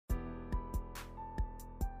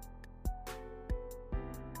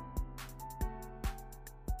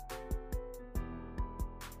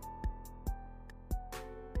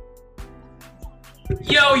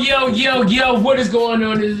Yo, what is going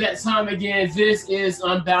on? It is that time again. This is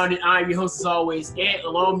Unbounded. I'm your host as always. And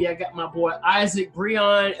along me, I got my boy Isaac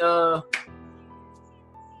Breon.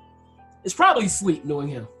 Is probably asleep knowing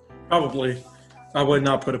him. Probably. I would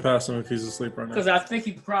not put it past him if he's asleep right now. Because I think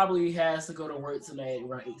he probably has to go to work tonight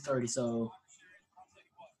around 8:30. So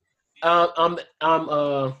I'm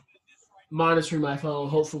monitoring my phone.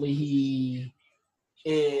 Hopefully he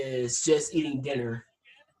is just eating dinner.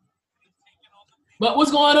 But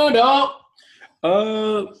what's going on,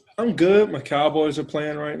 dog? I'm good. My Cowboys are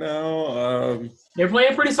playing right now. They're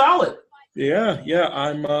playing pretty solid. Yeah.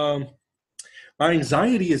 I'm. My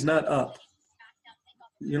anxiety is not up.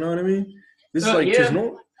 You know what I mean? This is because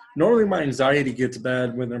normally my anxiety gets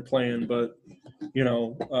bad when they're playing, but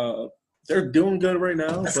they're doing good right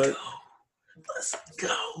now. Let's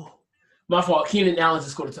go. My fault. Keenan Allen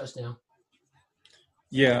just scored a touchdown.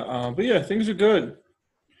 Yeah, things are good.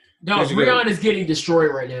 No, Breon is getting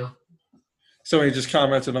destroyed right now. Somebody just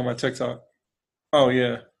commented on my TikTok. Oh,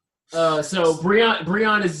 yeah. So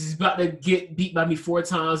Breon is about to get beat by me 4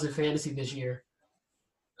 times in fantasy this year.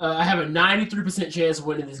 I have a 93% chance of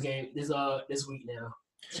winning this game this week now.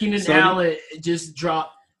 Keenan Allen just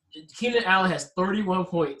dropped. Keenan Allen has 31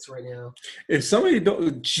 points right now. If somebody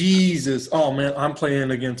don't – Jesus. Oh, man, I'm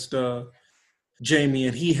playing against Jamie,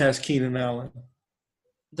 and he has Keenan Allen.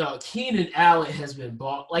 Dog, Keenan Allen has been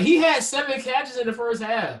bought. Like, he had 7 catches in the first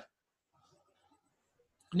half.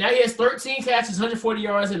 Now he has 13 catches, 140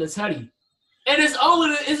 yards, and a tutty. And it's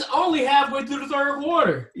only halfway through the third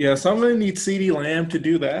quarter. Yeah, so I'm going to need CeeDee Lamb to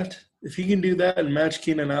do that. If he can do that and match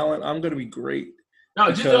Keenan Allen, I'm going to be great.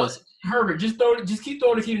 No, Herbert, just keep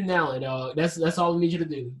throwing to Keenan Allen, dog. That's all we need you to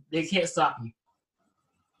do. They can't stop you.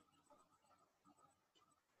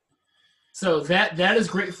 So that is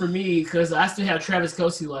great for me because I still have Travis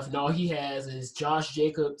Kelce left, and all he has is Josh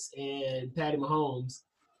Jacobs and Patty Mahomes,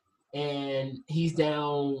 and he's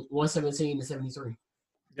down 117-73.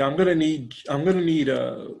 Yeah, I'm gonna need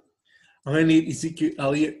Ezekiel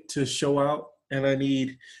Elliott to show out, and I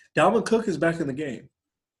need Dalvin Cook is back in the game.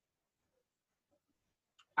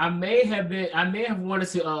 I may have wanted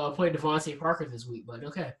to play Devontae Parker this week, but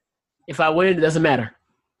okay. If I win, it doesn't matter.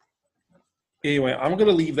 Anyway, I'm going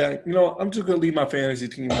to leave that. I'm just going to leave my fantasy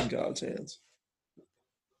team in God's hands.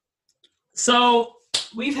 So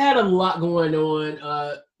we've had a lot going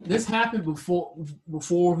on. This happened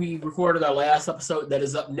before we recorded our last episode that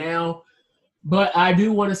is up now. But I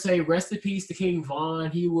do want to say rest in peace to King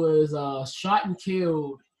Von. He was shot and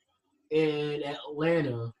killed in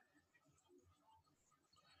Atlanta.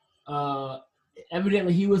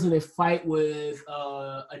 Evidently, he was in a fight with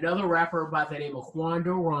another rapper by the name of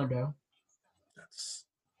Quando Rondo.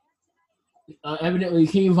 Evidently,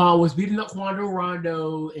 King Von was beating up Quando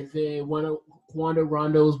Rondo, and then one of Quando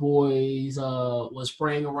Rondo's boys was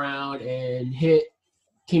spraying around and hit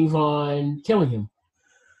King Von, killing him.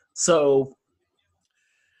 So,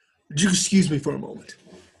 would you excuse me for a moment?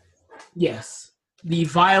 Yes. The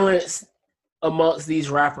violence amongst these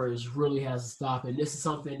rappers really has to stop, and this is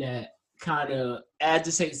something that kind of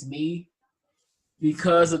agitates me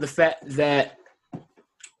because of the fact that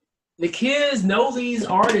the kids know these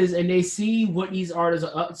artists and they see what these artists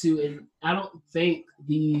are up to, and I don't think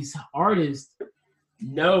these artists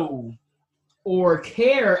know or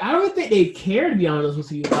care. I don't think they care, to be honest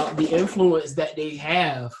with you, about the influence that they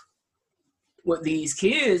have with these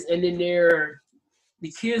kids, and then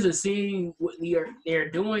the kids are seeing what they're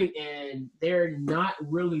doing, and they're not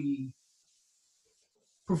really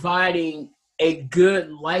providing a good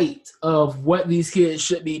light of what these kids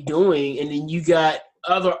should be doing, and then you got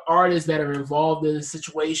other artists that are involved in the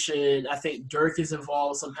situation. I think Dirk is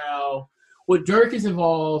involved somehow. Well, Dirk is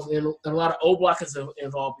involved, and a lot of O-Block is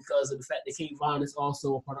involved because of the fact that King Von is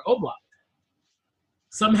also a part of O-Block.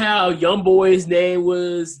 Somehow, YoungBoy's name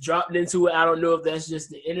was dropped into it. I don't know if that's just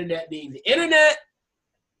the internet being the internet,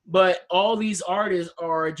 but all these artists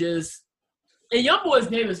are just – and YoungBoy's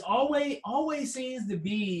name is always seems to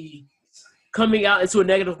be coming out into a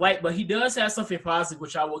negative light, but he does have something positive,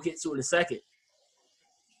 which I will get to in a second.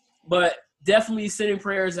 But definitely sending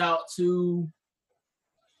prayers out to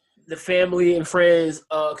the family and friends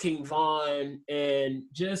of King Von, and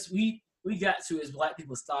just we got to, as Black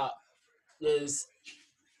people, stop this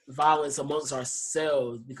violence amongst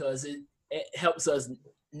ourselves because it helps us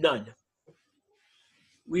none.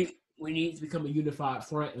 We need to become a unified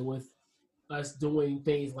front, and with us doing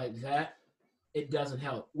things like that, it doesn't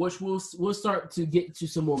help. Which we'll start to get to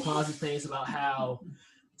some more positive things about how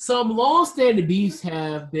some long-standing beefs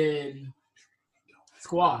have been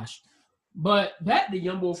squashed. But back to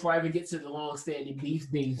YoungBoy before I even get to the long-standing beefs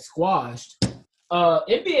being squashed.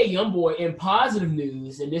 NBA YoungBoy, in positive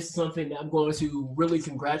news, and this is something that I'm going to really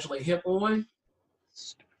congratulate him on.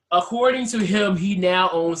 According to him, he now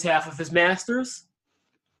owns half of his masters,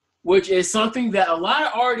 which is something that a lot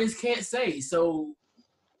of artists can't say. So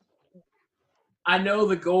I know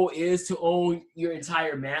the goal is to own your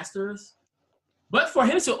entire masters, but for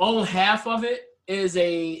him to own half of it is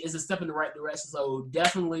a step in the right direction. So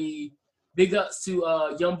definitely big ups to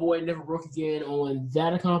YoungBoy Never Broke Again on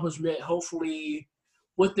that accomplishment. Hopefully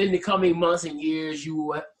within the coming months and years, you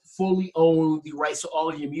will fully own the rights to all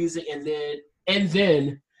of your music, and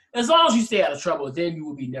then as long as you stay out of trouble, then you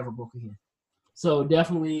will be never broke again. So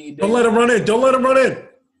definitely don't let him run in. Don't let him run in.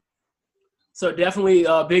 So definitely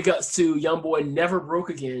big ups to YoungBoy Never Broke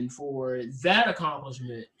Again for that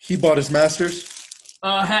accomplishment. He bought his masters?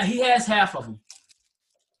 He has half of them.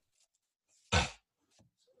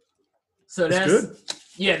 So that's good.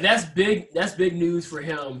 Yeah, that's big. That's big news for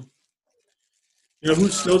him. You know who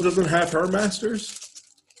still doesn't have her masters?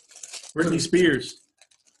 Britney Spears.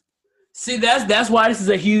 See, that's why this is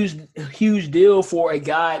a huge deal for a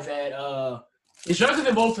guy that is younger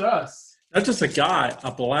than both of us. Not just a guy,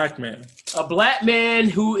 a black man. A black man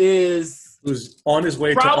who's on his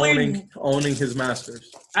way to owning his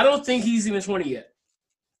masters. I don't think he's even 20 yet.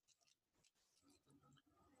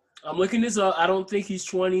 I'm looking this up. I don't think he's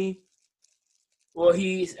 20. Well,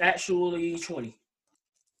 he's actually 20.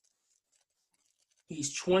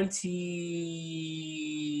 He's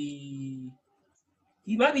 20.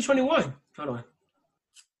 He might be 21. Hold on.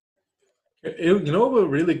 You know what?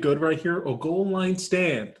 Really good right here. A goal line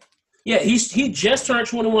stand. Yeah, he just turned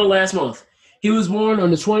 21 last month. He was born on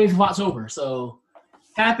the 20th of October. So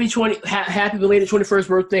happy belated 21st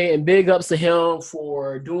birthday, and big ups to him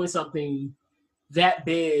for doing something that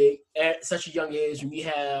big at such a young age. When we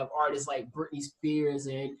have artists like Britney Spears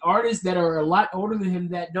and artists that are a lot older than him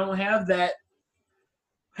that don't have that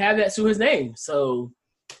to his name. So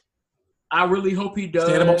I really hope he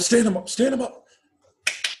does. Stand him up.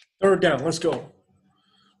 Third down, let's go.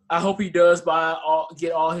 I hope he does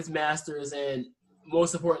get all his masters, and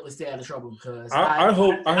most importantly, stay out of trouble, because I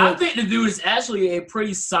think the dude is actually a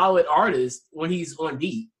pretty solid artist when he's on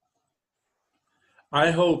beat.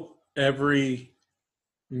 I hope every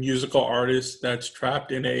musical artist that's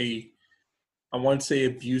trapped in I want to say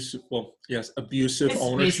abusive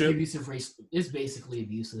ownership. It's basically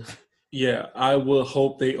abusive. Yeah, I will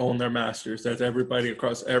hope they own their masters. That's everybody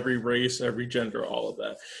across every race, every gender, all of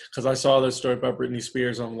that. Because I saw this story about Britney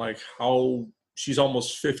Spears. I'm like, how she's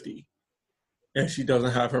almost 50 and she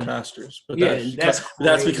doesn't have her masters. But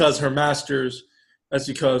that's because her masters. That's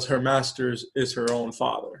because her masters is her own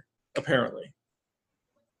father, apparently.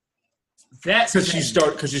 That's because she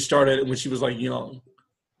started when she was like young.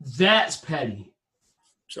 That's petty.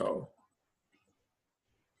 So.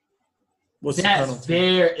 That's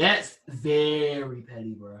very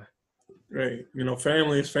petty, bro. Right. You know,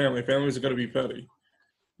 family is family. Families are going to be petty.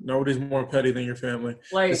 Nobody's more petty than your family.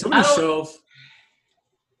 Like, I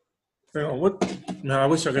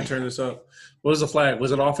wish I could turn this up. What was the flag?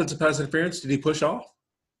 Was it offensive pass interference? Did he push off?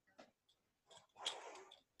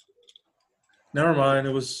 Never mind.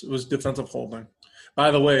 It was defensive holding. By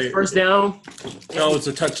the way. First down? No, it's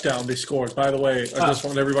a touchdown. They scored. By the way, I just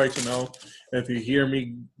want everybody to know. If you hear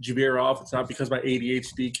me veer off, it's not because my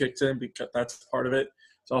ADHD kicked in, because that's part of it.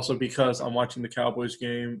 It's also because I'm watching the Cowboys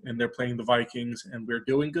game and they're playing the Vikings and we're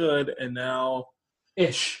doing good. And now,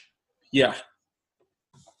 yeah.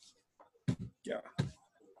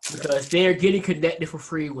 Because they're getting connected for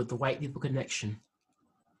free with the White People Connection.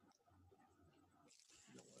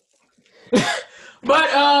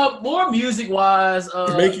 But more music-wise,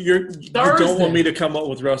 you don't want me to come up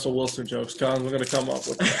with Russell Wilson jokes, Con. We're going to come up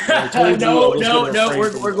with. No.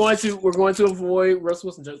 We're going to avoid Russell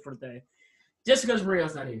Wilson jokes for the day, just because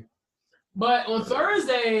Rio's not here. But on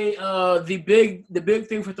Thursday, the big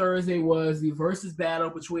thing for Thursday was the versus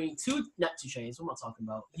battle between not 2 Chainz. What am I talking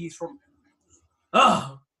about? He's from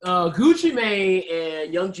Gucci Mane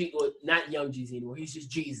and Young Jeezy. Well, not Young Jeezy anymore. He's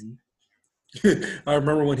just Jeezy. I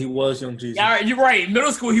remember when he was Young Jeezy. Yeah, you're right. In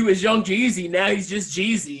middle school, he was Young Jeezy. Now he's just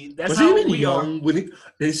Jeezy. That's was he even young?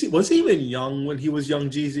 Was he even young when he was Young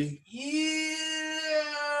Jeezy?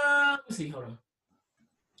 Yeah. Let's see. Hold on.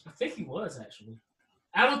 I think he was, actually.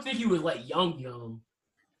 I don't think he was like young.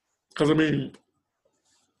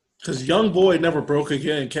 Because Young Boy Never Broke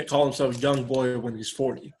Again can't call himself Young Boy when he's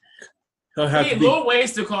 40. Lil Wayne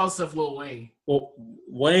still calls himself Lil Wayne. Well,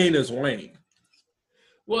 Wayne is Wayne.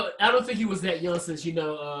 Well, I don't think he was that young since,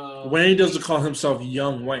 Wayne doesn't call himself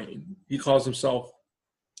Young Wayne. He calls himself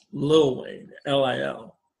Lil Wayne,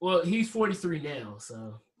 Lil. Well, he's 43 now,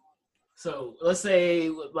 so So let's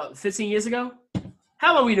say about 15 years ago.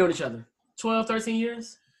 How long we known each other? 12, 13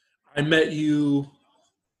 years? I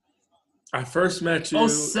first met you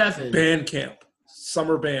 '07. band camp,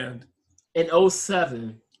 summer band. In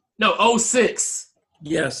 '07. No, '06.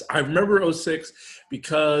 Yes, I remember '06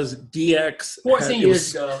 because DX. 14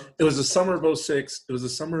 years ago. It was the summer of '06. It was the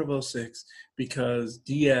summer of '06 because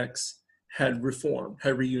DX had reformed,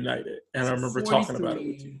 had reunited. And I remember talking about it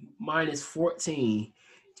with you. Minus 14.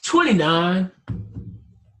 29.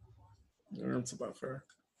 That's about fair.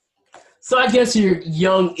 So I guess you're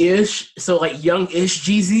young-ish. So like young-ish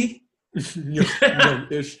Jeezy.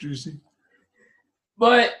 Young-ish Jeezy.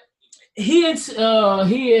 But he had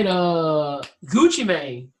Gucci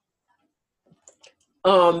Mane.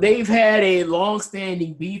 They've had a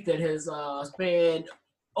long-standing beef that has spanned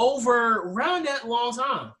over around that long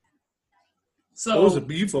time. So what was the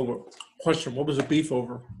beef over? Question: what was the beef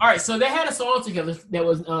over? All right, so they had a song together that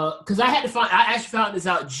was because I actually found this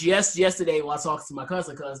out just yesterday while talking to my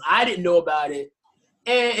cousin because I didn't know about it,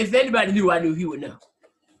 and if anybody knew, I knew he would know.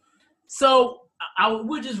 So I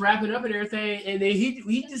would just wrap it up and everything, and then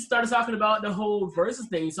he just started talking about the whole versus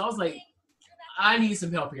thing. So I was like, I need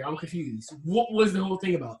some help here. I'm confused. What was the whole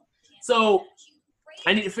thing about? So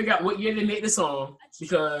I need to figure out what year they made the song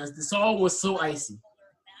because the song was so icy.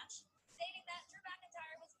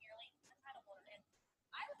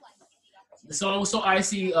 The song was so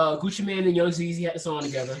icy. Gucci Mane and Young Jeezy had the song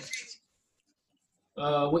together.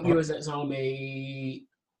 What year was that song made?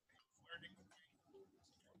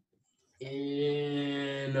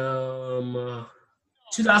 In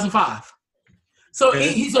 2005. So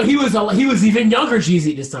he was even younger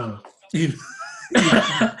Jeezy this time. Even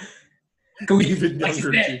younger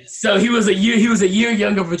Jeezy. So he was a year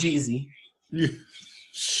younger for Jeezy.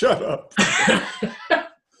 Shut up.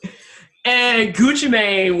 And Gucci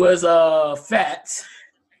Mane was fat.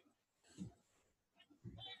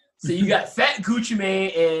 So you got fat Gucci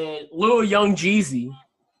Mane and little young Jeezy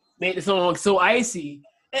made the song So Icy.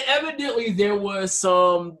 And evidently there was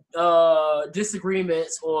some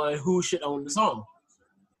disagreements on who should own the song.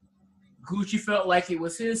 Gucci felt like it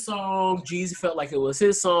was his song. Jeezy felt like it was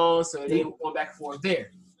his song. So they went back and forth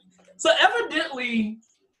there. So evidently,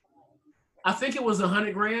 I think it was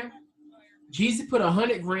 $100,000. Jeezy put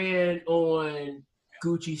 $100,000 on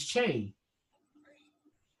Gucci's chain.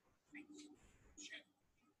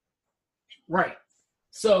 Right.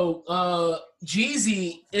 So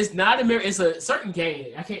Jeezy is not it's a certain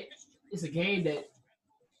game. It's a game that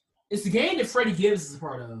Freddie Gibbs is a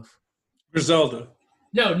part of. Griselda.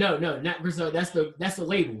 No, not Griselda. That's the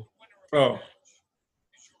label. Oh.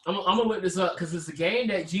 I'm gonna look this up because it's a game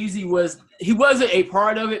that Jeezy he wasn't a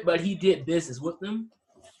part of it, but he did business with them.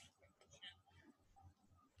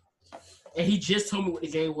 And he just told me what the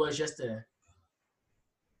game was yesterday.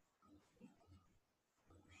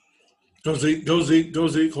 Go Zeke.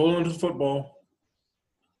 Hold on to the football.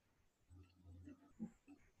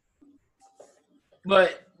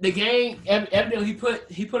 But the game, evidently, he put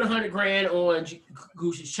 $100,000 on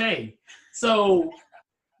Gucci's chain. So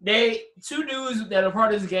two dudes that are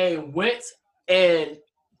part of this game went and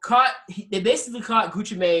they basically caught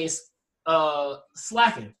Gucci Mane's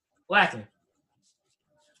lacking.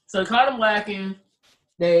 So they caught him lacking.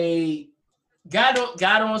 They got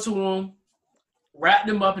onto him, wrapped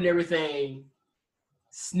him up and everything,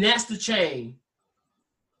 snatched the chain,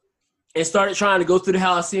 and started trying to go through the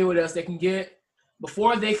house, seeing what else they can get.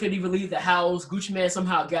 Before they could even leave the house, Gucci Mane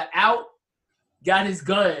somehow got out, got his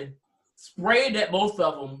gun, sprayed at both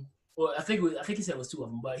of them. Well, I think he said it was two of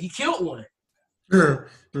them, but he killed one.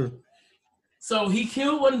 So he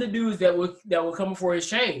killed one of the dudes that were coming for his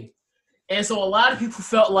chain. And so a lot of people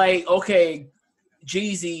felt like, okay,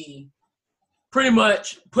 Jeezy pretty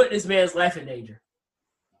much put this man's life in danger.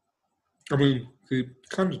 I mean, he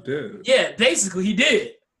kind of did. Yeah, basically he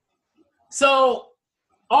did. So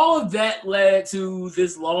all of that led to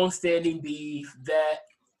this long-standing beef that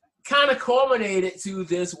kind of culminated to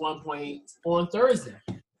this one point on Thursday.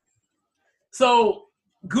 So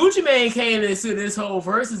Gucci Mane came into this whole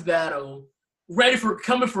versus battle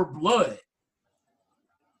coming for blood.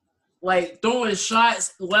 Like throwing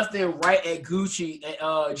shots left and right at Gucci and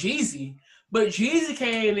Jeezy. But Jeezy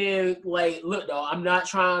came in like, look, dog, I'm not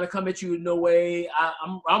trying to come at you in no way.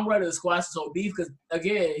 I'm ready to squash this whole beef because,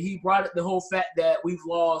 again, he brought up the whole fact that we've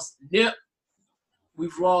lost Nip.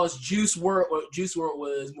 We've lost Juice WRLD. Juice WRLD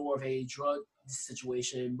was more of a drug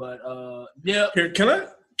situation, but Nip. Here, can I?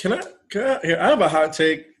 Here, I have a hot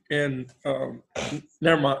take, and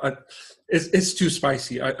never mind. It's too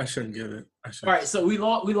spicy. I shouldn't give it. All right, so we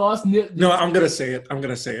lost Nip. No, I'm gonna say it.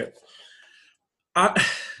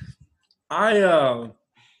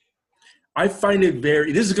 I find it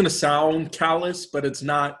very, this is going to sound callous, but it's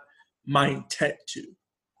not my intent to,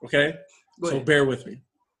 okay? So bear with me.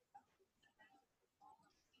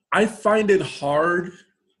 I find it hard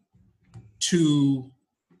to,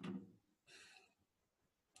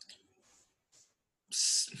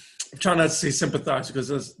 I'm trying not to say sympathize because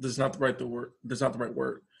that's not the right word. That's not the right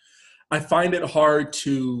word. I find it hard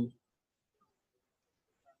to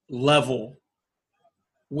level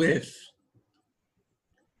with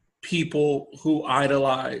people who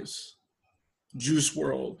idolize Juice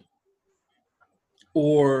WRLD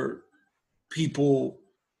or people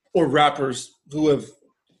or rappers who have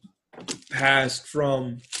passed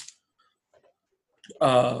from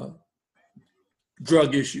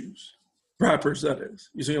drug issues. Rappers, that is.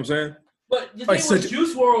 You see what I'm saying? But the thing with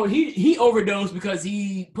Juice WRLD, he overdosed because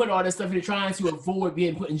he put all this stuff into trying to avoid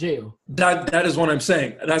being put in jail. That is what I'm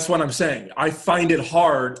saying. That's what I'm saying. I find it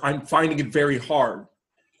hard. I'm finding it very hard.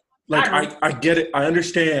 Like, I get it. I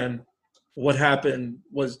understand what happened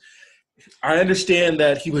was – I understand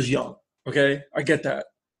that he was young, okay? I get that.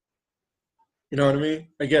 You know what I mean?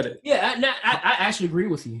 I get it. Yeah, I actually agree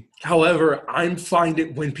with you. However, I'm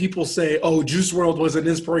finding when people say, oh, Juice WRLD was an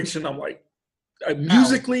inspiration, I'm like,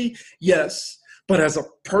 musically, yes. But as a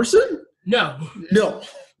person? No. Not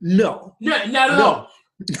at all.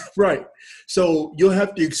 Right. So you'll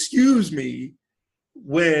have to excuse me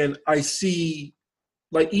when I see,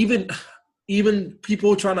 like, even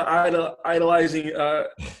people trying to idolizing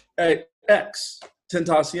X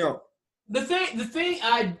Tentacion. The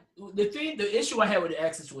issue I had with the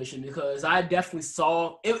X situation, because I definitely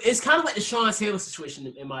saw it's kind of like the Sean Taylor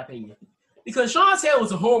situation in my opinion, because Sean Taylor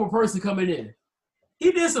was a horrible person coming in.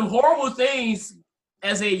 He did some horrible things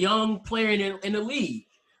as a young player in the league,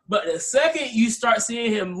 but the second you start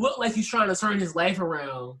seeing him look like he's trying to turn his life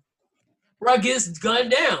around, bro gets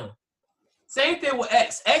gunned down. Same thing with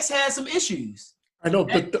X. X had some issues. I know,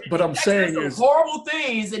 but I'm saying is horrible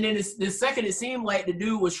things, and then the second it seemed like the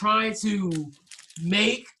dude was trying to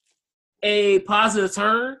make a positive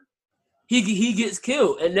turn, he gets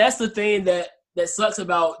killed, and that's the thing that sucks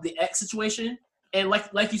about the X situation. And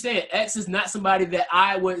like you said, X is not somebody that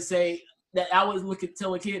I would say that I would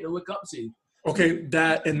tell a kid to look up to. Okay,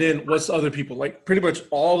 that, and then what's other people, like pretty much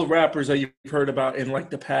all the rappers that you've heard about in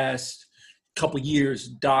like the past couple years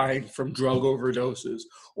died from drug overdoses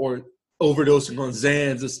or overdosing on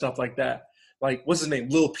Xans and stuff like that. Like, what's his name?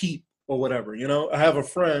 Lil Peep or whatever, you know? I have a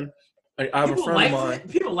friend of mine.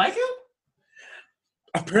 People like him?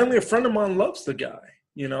 Apparently a friend of mine loves the guy,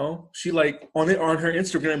 you know? She, like, on her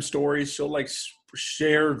Instagram stories, she'll, like,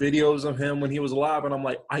 share videos of him when he was alive. And I'm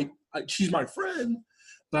like, she's my friend,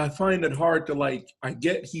 but I find it hard to, like, I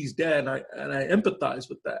get he's dead, and I empathize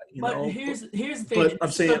with that, you know? Here's the thing. But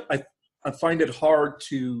I'm saying I find it hard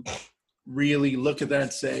to really look at that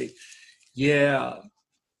and say, yeah,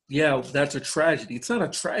 that's a tragedy. It's not a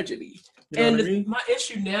tragedy. You know what I mean? My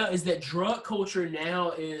issue now is that drug culture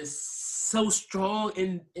now is so strong,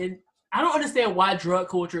 and I don't understand why drug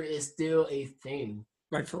culture is still a thing.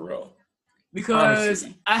 Like, for real. Because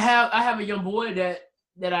honestly, I have a young boy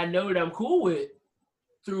that I know that I'm cool with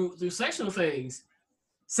through sectional things,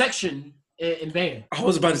 section and band. I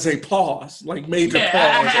was about to say pause, like major pause.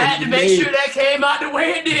 I had to make sure that came out the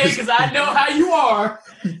way it did, because I know how you are.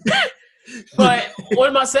 But one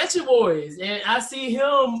of my section boys, and I see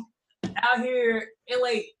him out here, and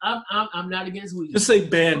like I'm not against weed. Just say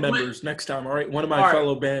band members next time, all right? One of my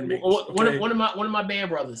fellow bandmates. Okay? One of my band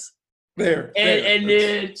brothers. There. And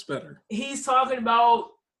then it's better. He's talking about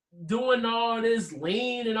doing all this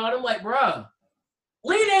lean and all. I'm like, bruh,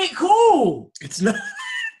 lean ain't cool. It's not.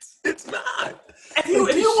 It's not.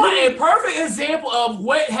 If you want a perfect example of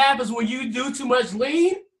what happens when you do too much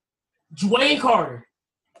lean, Dwayne Carter.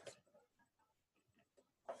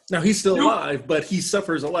 Now, he's still alive, but he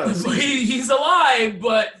suffers a lot of seizures. He's alive,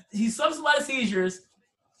 but he suffers a lot of seizures,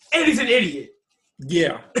 and he's an idiot.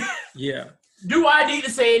 Yeah. Do I need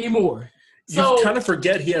to say any more? You kind of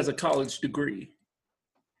forget he has a college degree.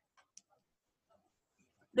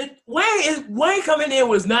 Wayne coming in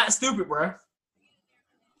was not stupid, bro.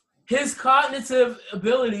 His cognitive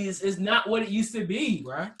abilities is not what it used to be,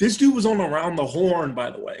 bro. This dude was on Around the Horn,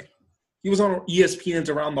 by the way. He was on ESPN's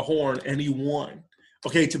Around the Horn, and he won.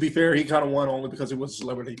 Okay, to be fair, he kind of won only because he was a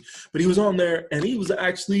celebrity. But he was on there, and he was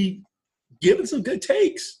actually giving some good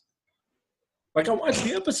takes. Like, I watched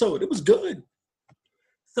the episode. It was good.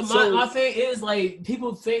 So my thing is, like,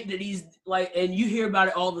 people think that he's, like, and you hear about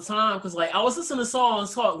it all the time, because, like, I was listening to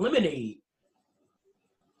songs called Lemonade.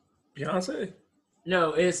 Beyonce?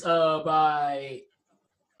 No, it's by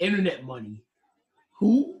Internet Money.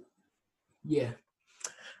 Who? Yeah.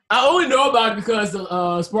 I only know about it because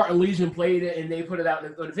the Spartan Legion played it and they put it out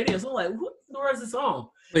on the video. So I'm like, where's the song?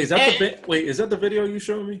 Wait, is that the video you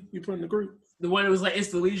showed me? You put in the group? The one that was like, it's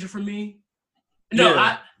the Legion for me?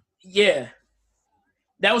 No, yeah.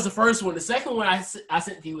 That was the first one. The second one I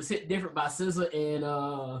sent to you was Hit Different by SZA and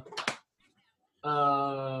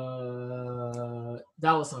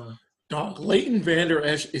Dollar Sign. Dog, Leighton Vander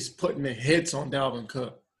Esch is putting the hits on Dalvin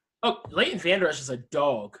Cook. Oh, Leighton Vander Esch is a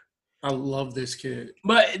dog. I love this kid.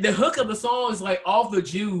 But the hook of the song is like Off the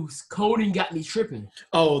Juice. Coding got me tripping.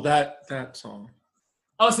 Oh, that song.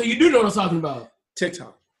 Oh, so you do know what I'm talking about.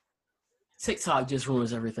 TikTok. TikTok just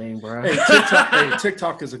ruins everything, bro. Hey,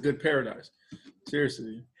 TikTok is a good paradise.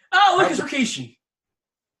 Seriously. Oh, look at Rikishi.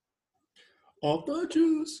 Off the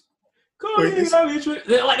juice.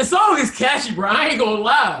 Like the song is catchy, bro. I ain't gonna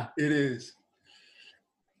lie. It is.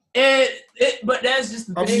 But that's just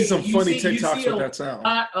the thing. I've seen some funny TikToks with that sound.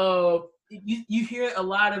 You hear a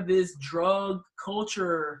lot of this drug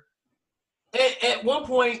culture. At one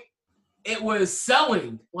point, it was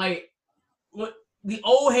selling. Like what the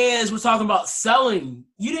old heads were talking about selling.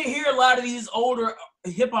 You didn't hear a lot of these older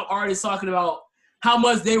hip hop artists talking about how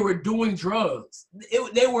much they were doing drugs.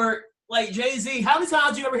 They were like Jay-Z. How many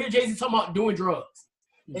times do you ever hear Jay-Z talking about doing drugs?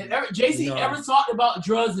 And Jay-Z ever talked about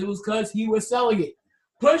drugs, it was because he was selling it.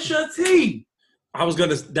 Pusha T.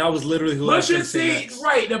 That was literally who I was going to say next.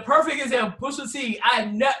 Right, the perfect example. Pusha T. I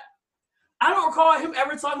don't recall him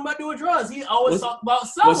ever talking about doing drugs. He always talked about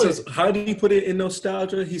selling. How did he put it in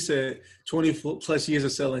Nostalgia? He said, 20 plus years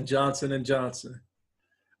of selling Johnson & Johnson.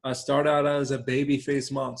 I started out as a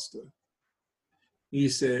baby-faced monster. He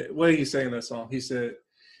said, what did he say in that song? He said,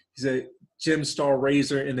 Jim Star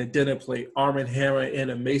razor in a dinner plate, Arm & Hammer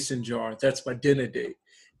in a mason jar. That's my dinner date.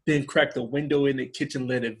 Then cracked the window in the kitchen,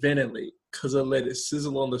 let it ventilate, because I let it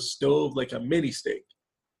sizzle on the stove like a mini steak.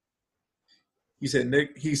 He said,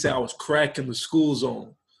 I was cracking the school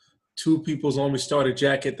zone. 2 people's on me started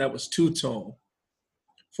jacket that was 2-tone.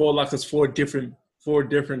 4 lockers, 4 different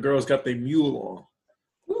girls got their mule on.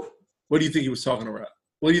 Woo. What do you think he was talking about?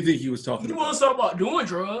 What do you think he was talking about? He wasn't talking about doing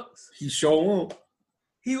drugs. He sure won't.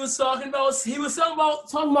 He was talking about selling.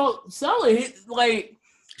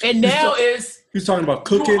 And now he was talking about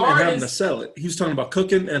cooking and having to sell it. He was talking about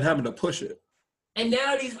cooking and having to push it. And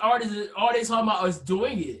now these artists, all they talking about is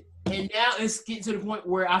doing it. And now it's getting to the point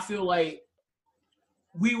where I feel like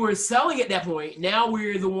we were selling at that point. Now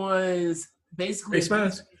we're the ones basically face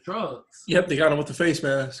mask drugs. Yep, they got him with the face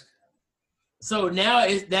mask. So now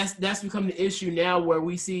that's become the issue now, where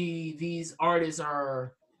we see these artists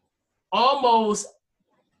are almost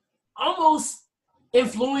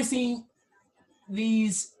influencing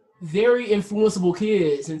these very influenceable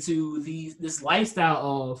kids into this lifestyle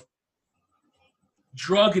of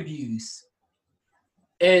drug abuse,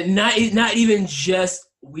 and not even just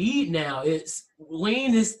weed. Now it's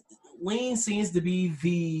lean. Lean seems to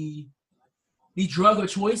be the drug of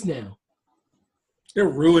choice now. They're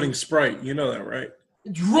ruining Sprite. You know that, right?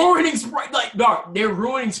 Ruining Sprite, they're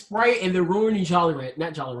ruining Sprite, and they're ruining Jolly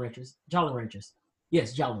Ranchers.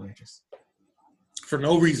 Yes, Jolly Ranchers. For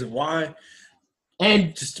no reason. Why?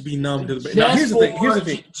 And just to be numb to the. Now, here's the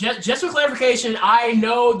thing. Just for clarification, I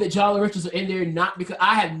know that Jolly Ranchers are in there not because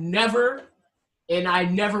I have never, and I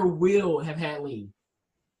never will have had lean.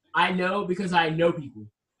 I know because I know people.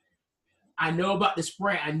 I know about the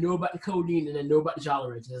Sprite, I know about the codeine, and I know about the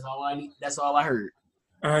Jolly Ranchers. That's all I need. That's all I heard.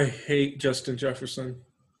 I hate Justin Jefferson.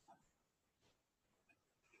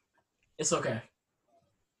 It's okay.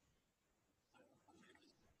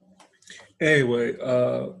 Anyway,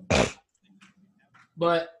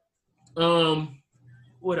 but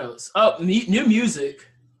what else? Oh, new music.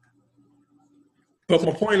 But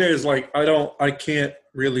my point is, like, I can't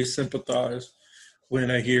really sympathize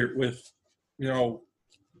when I hear with,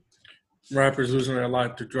 rappers losing their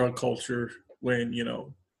life to drug culture when,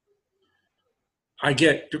 I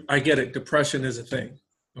get it. Depression is a thing.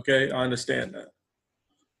 Okay. I understand that.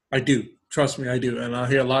 I do. Trust me, I do. And I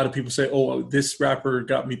hear a lot of people say, oh, this rapper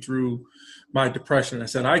got me through my depression. I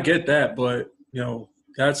said, I get that, but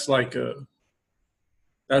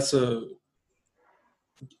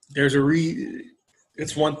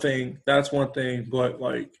it's one thing. That's one thing. But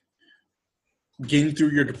like getting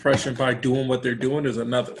through your depression by doing what they're doing is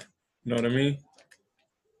another. You know what I mean?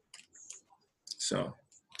 So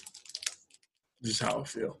this is how I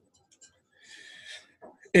feel.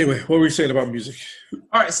 Anyway, what were you saying about music?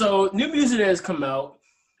 All right, so new music that has come out.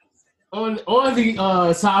 On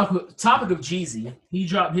the topic of Jeezy, he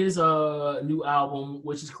dropped his new album,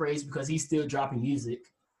 which is crazy because he's still dropping music.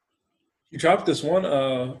 He dropped this one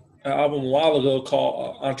album a while ago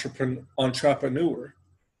called Entrepreneur.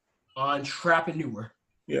 Entrepreneur.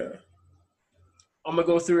 Yeah. I'm gonna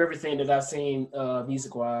go through everything that I've seen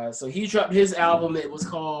music wise. So he dropped his album. It was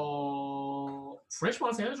called French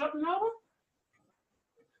Montana dropped an album.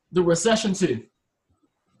 The Recession 2.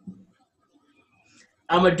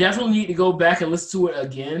 I'm gonna definitely need to go back and listen to it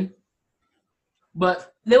again.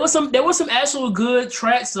 But there was some actual good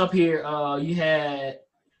tracks up here. He had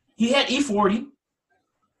E40.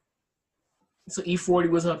 So E40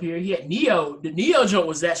 was up here. He had Neo. The Neo joint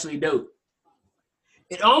was actually dope.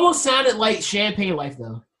 It almost sounded like Champagne Life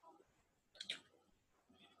though.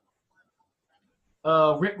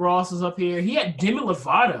 Rick Ross was up here. He had Demi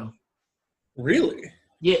Lovato. Really?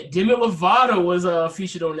 Yeah, Demi Lovato was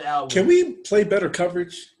featured on the album. Can we play better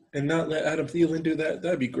coverage and not let Adam Thielen do that?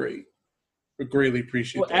 That'd be great. We greatly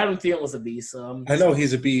appreciate that. Adam Thielen was a beast. So I know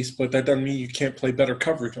he's a beast, but that doesn't mean you can't play better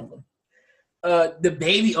coverage on him. The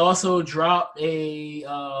Baby also dropped a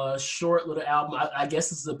short little album. I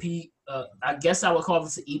guess it's a P. I guess I would call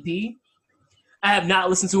this an EP. I have not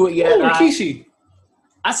listened to it yet. Oh, Rikishi.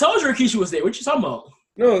 I told you Rikishi was there. What you talking about?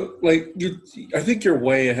 No, like I think you're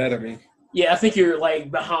way ahead of me. Yeah, I think you're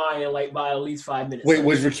like behind, like by at least 5 minutes. Wait,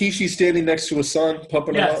 was Rikishi standing next to his son,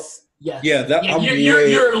 pumping him up? Yes. Yeah,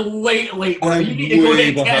 you're late, bro. You need to go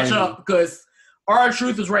ahead and catch up because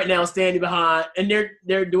R-Truth is right now standing behind, and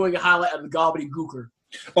they're doing a highlight of the Gobbledygooker.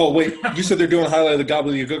 Oh wait, you said they're doing a highlight of the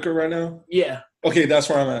Gobbledygooker right now? Yeah. Okay, that's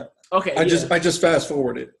where I'm at. Okay. I just fast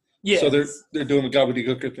forwarded. Yeah. So they're doing the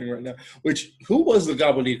Gobbledygooker thing right now. Which who was the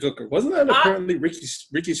Gobbledygooker? Wasn't that apparently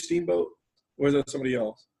Ricky Steamboat, or is that somebody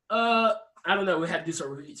else? I don't know. We have to do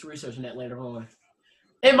some research on that later on.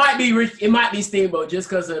 It might be Steamboat just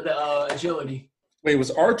because of the agility. Wait,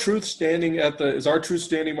 was R-Truth standing is R-Truth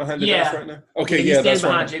standing behind the desk right now? Okay, yeah, that's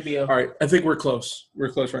behind right. JBL. All right, I think we're close.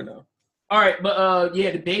 We're close right now. All right, but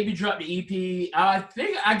the Baby dropped the EP.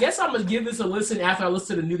 I guess I'm gonna give this a listen after I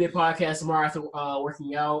listen to the New Day podcast tomorrow after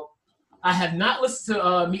working out. I have not listened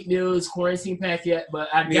to Meek Mill's Quarantine Pack yet, but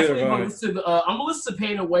I definitely gonna listen to I'm gonna listen to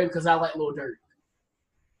Pain Away because I like Lil Durk.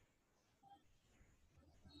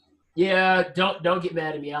 Yeah, don't get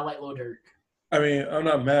mad at me. I like Lil Durk. I mean, I'm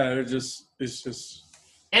not mad. It's just.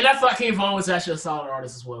 And I thought King Von was actually a solid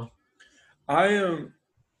artist as well. I'm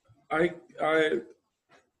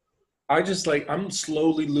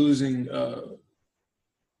slowly losing.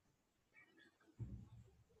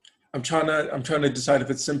 I'm trying to decide if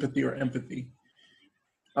it's sympathy or empathy.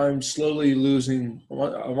 I'm slowly losing. I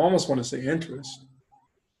almost want to say interest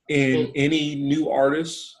in any new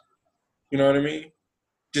artists. You know what I mean?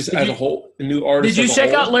 Just as a whole, a new artist. Did you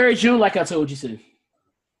check out Larry June like I told you to?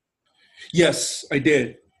 Yes, I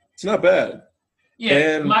did. It's not bad. Yeah,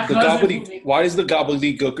 and why is the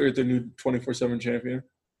Gobbledygooker the new 24/7 champion?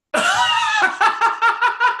 Oh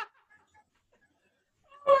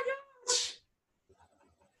my gosh!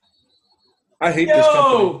 I hate this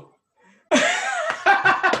company.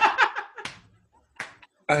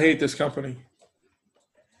 I hate this company.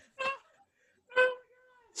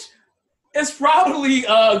 It's probably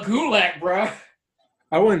Gulak, bro.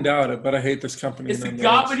 I wouldn't doubt it, but I hate this company. It's the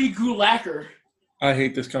Gobbledygulacker. I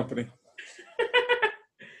hate this company.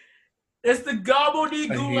 It's the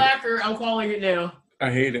Gobbledygulacker. I'm calling it now. I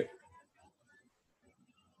hate it.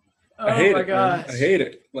 Oh my gosh! I hate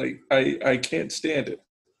it. Like I can't stand it.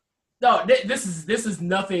 No, this is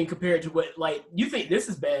nothing compared to what like you think this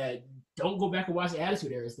is bad. Don't go back and watch the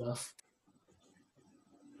Attitude Era stuff.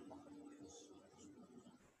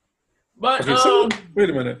 But wait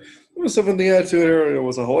a minute. What was something in the Attitude Era that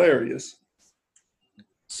was hilarious?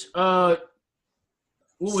 What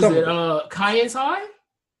was it? Cayenne High?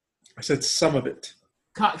 I said some of it.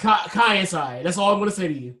 Cayenne High. That's all I'm gonna say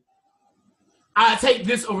to you. I take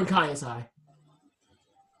this over Cayenne High.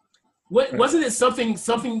 What wasn't it? Something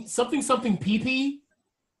PP?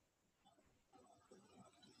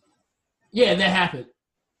 Yeah, that happened.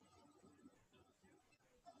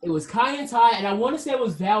 It was Cayenne High, and I want to say it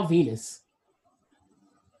was Val Venus.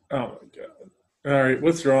 Oh my god! All right,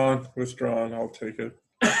 withdrawn. I'll take it.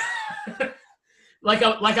 like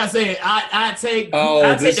I said, I take.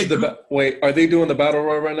 Oh, this is wait. Are they doing the battle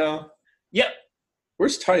royal right now? Yep.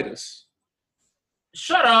 Where's Titus?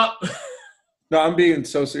 Shut up. No, I'm being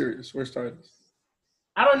so serious. Where's Titus?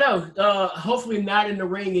 I don't know. Hopefully not in the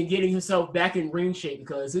ring and getting himself back in ring shape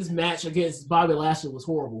because his match against Bobby Lashley was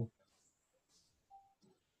horrible.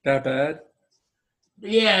 That bad?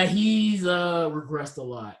 Yeah, he's regressed a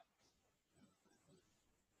lot.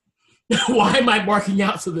 Why am I marking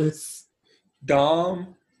out to this? Wow,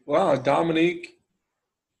 Dominique.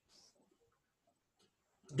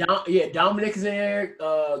 Dominic is in there.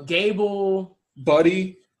 Gable.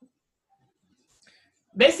 Buddy.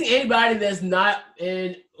 Basically anybody that's not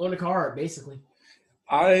on the card, basically.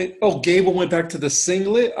 Gable went back to the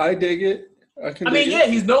singlet. I dig it. I mean, yeah,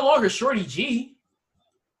 he's no longer Shorty G.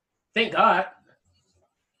 Thank God.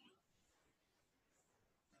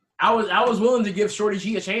 I was willing to give Shorty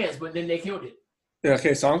G a chance, but then they killed it. Yeah,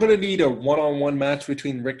 okay, so I'm gonna need a one-on-one match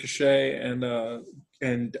between Ricochet and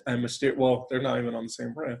Mysterio. Well, they're not even on the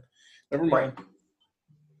same brand. Never mind. Right.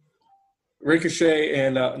 Ricochet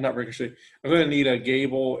and not Ricochet. I'm gonna need a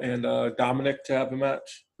Gable and Dominic to have a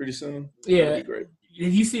match pretty soon. Yeah, that'd be great.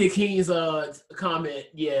 Did you see King's comment?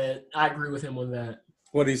 Yeah, I agree with him on that.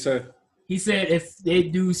 What did he say? He said if they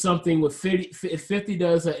do something with 50, if 50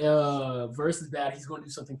 does a versus that, he's going to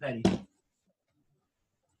do something petty.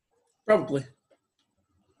 Probably.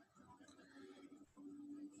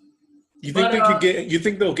 You think they could get? You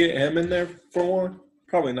think they'll get M in there for one?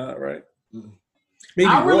 Probably not, right? Maybe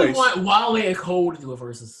I really want Wale and Cole to do a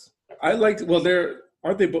versus. I like. Well, they're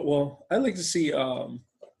aren't they? But well, I like to see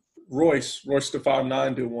Royce the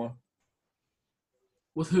 5'9" do one.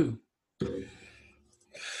 With who?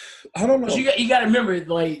 I don't know. You got to remember,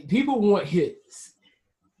 like, people want hits.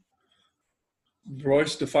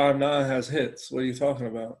 Royce the 5'9" has hits. What are you talking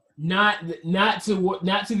about? Not to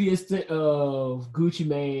the extent of Gucci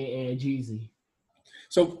Mane and Jeezy.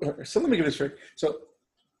 So let me get this straight. So,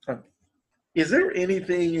 is there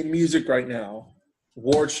anything in music right now,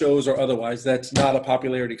 award shows or otherwise, that's not a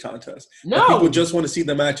popularity contest? No. That people just want to see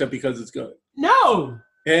the matchup because it's good. No.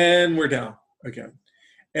 And we're down again.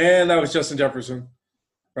 And that was Justin Jefferson,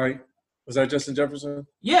 right? Was that Justin Jefferson?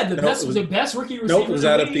 Yeah, the best rookie receiver. Nope, it was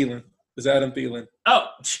Adam Thielen. It was Adam Thielen. Oh,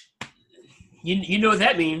 you know what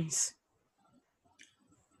that means.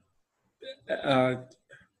 I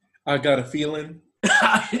got a feeling.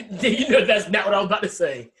 You know that's not what I was about to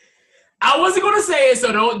say. I wasn't going to say it,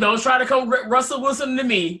 so don't try to come Russell Wilson to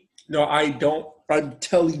me. No, I don't. I'm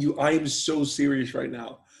telling you, I am so serious right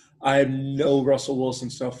now. I have no Russell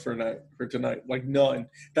Wilson stuff for tonight. Like, none.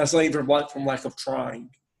 That's not even from lack of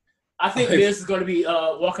trying. I think Miz is going to be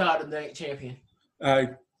walk out of the night champion. I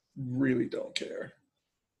really don't care.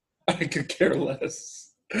 I could care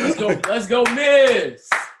less. Let's go, Miz.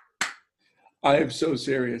 I am so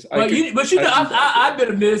serious. But I've been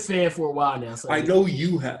a Miz fan for a while now. So I know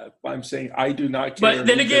you have. I'm saying I do not care. But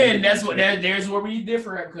then again, there's where we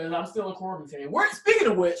differ because I'm still a Corbin fan. Speaking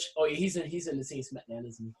of which, he's in the Team SmackDown,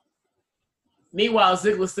 isn't he? Meanwhile,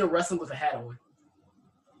 Ziggler's still wrestling with a hat on.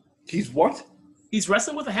 He's what? He's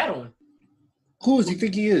wrestling with a hat on. Who does he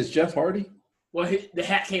think he is? Jeff Hardy? Well, the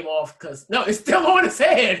hat came off because it's still on his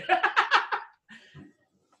head.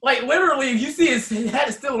 Like literally, you see his hat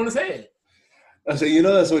is still on his head. So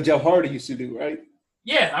that's what Jeff Hardy used to do, right?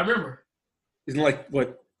 Yeah, I remember. Isn't like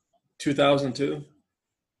what 2002,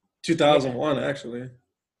 2001 actually,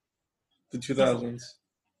 the 2000s.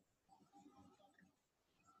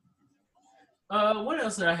 What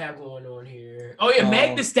else did I have going on here? Oh yeah,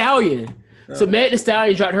 Meg Thee Stallion. So Meg Thee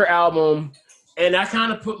Stallion dropped her album, and I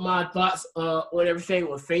kind of put my thoughts on everything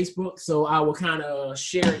on Facebook, so I will kind of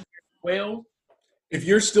share it as well. If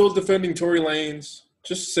you're still defending Tory Lanez,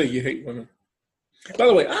 just say you hate women. By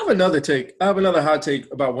the way, I have another take. I have another hot take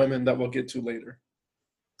about women that we'll get to later.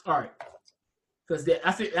 All right. Because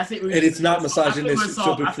I think and it's not misogynistic.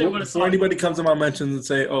 So before anybody comes to my mentions and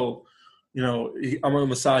say, I'm a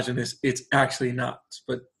misogynist, it's actually not.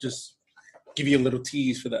 But just give you a little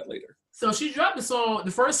tease for that later. So she dropped the song.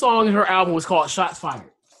 The first song in her album was called Shots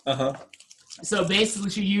Fired. Uh-huh. So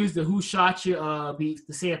basically she used the Who Shot You beat,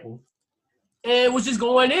 the sample. And was just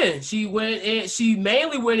going in. She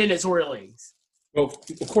mainly went in at Tory Lanez. Well,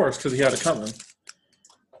 of course, because he had it coming.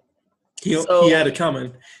 He had it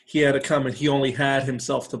coming. He had it coming. He only had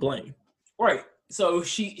himself to blame. Right. So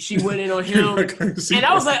she went in on him. And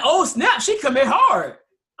I was like, oh, snap. She come in hard.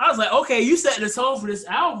 I was like, okay, you set the tone for this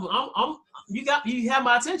album. You have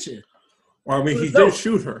my attention. Well, I mean, he did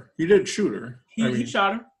shoot her. He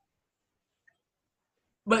shot her.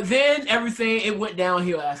 But then it went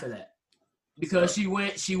downhill after that. Because she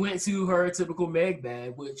went to her typical Meg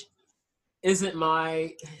bag, which isn't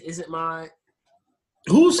my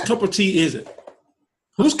Whose cup of tea is it?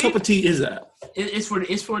 Whose cup of tea is that? It's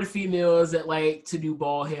for the females that like to do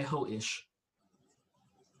bald head ho-ish.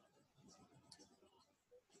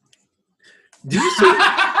 Did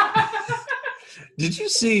you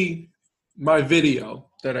see my video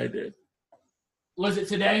that I did? Was it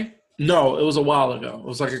today? No, it was a while ago. It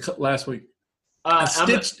was like last week. I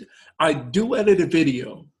duetted a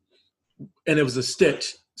video, and it was a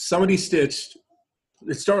stitch. Somebody stitched.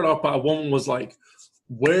 It started off by a woman was like,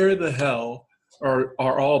 "Where the hell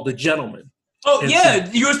are all the gentlemen?" Oh and yeah,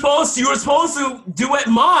 so, you were supposed to duet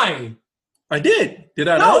mine. I did. Did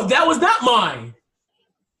I? No, that was not mine.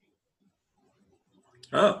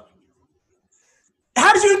 Oh.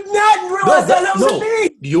 How did you not realize that was me?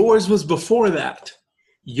 Yours was before that.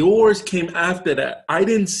 Yours came after that. I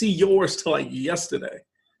didn't see yours till like yesterday.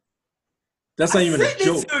 That's not even a joke. I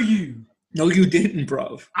sent it to you. No, you didn't,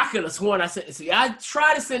 bro. I could have sworn I sent it to you. I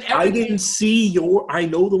tried to send everything. I didn't see I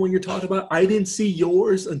know the one you're talking about. I didn't see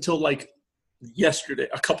yours until like yesterday,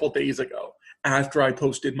 a couple of days ago, after I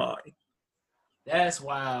posted mine. That's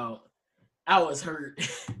wild. I was hurt.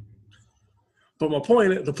 But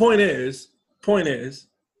the point is,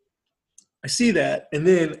 I see that, and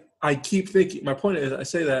then I keep thinking, my point is, I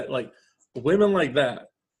say that, like, women like that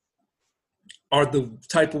are the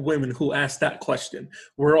type of women who ask that question.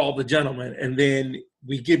 We're all the gentlemen, and then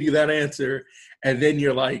we give you that answer, and then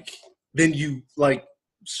you're like, you Meg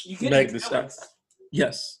the Stallion.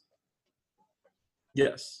 Yes.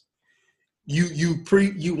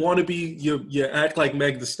 You want to be, you act like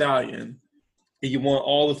Meg the Stallion, and you want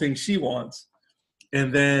all the things she wants,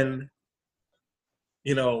 and then,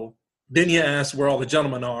 then you ask where all the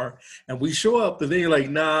gentlemen are, and we show up, and then you're like,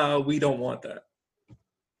 nah, we don't want that.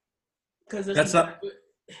 That's not.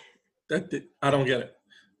 I don't get it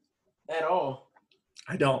at all.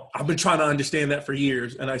 I don't. I've been trying to understand that for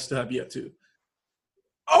years, and I still have yet to.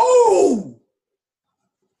 Oh,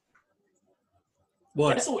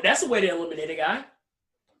 what? That's a way to eliminate a guy.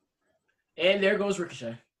 And there goes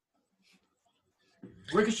Ricochet.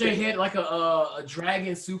 Ricochet had like a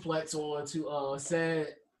dragon suplex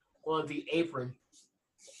on the apron.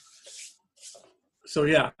 So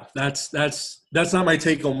yeah, that's not my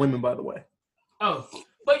take on women, by the way. Oh,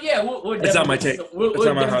 but yeah, it's not my take. We'll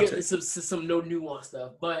definitely get some no nuance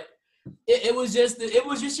stuff. But it was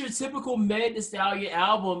just your typical Meg Thee Stallion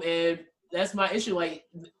album, and that's my issue. Like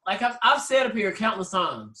I've said up here countless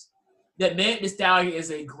times that Meg Thee Stallion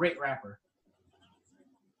is a great rapper.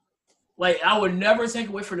 Like I would never take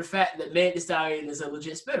away from the fact that Meg Thee Stallion is a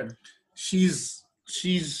legit spitter. She's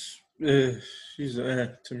to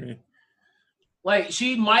me. Like,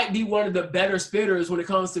 she might be one of the better spitters when it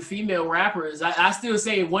comes to female rappers. I still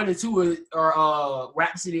say 1 and 2 are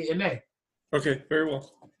Rhapsody and MA. Okay, very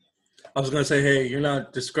well. I was going to say, hey, you're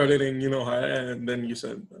not discrediting, and then you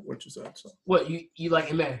said what you said. So. What, you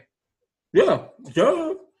like MA? Yeah.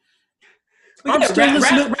 I'm still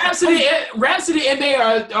listening. Rhapsody and MA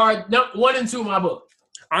are 1 and 2 in my book.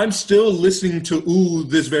 I'm still listening to Ooh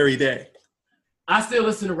this very day. I still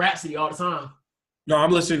listen to Rhapsody all the time. No,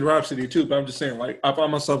 I'm listening to Rhapsody too, but I'm just saying, like, I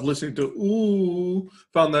found myself listening to Ooh.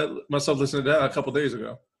 Myself listening to that a couple days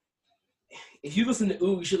ago. If you listen to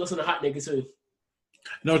Ooh, you should listen to Hot Nigga too.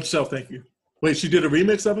 Note to self, thank you. Wait, she did a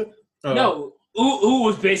remix of it? No, Ooh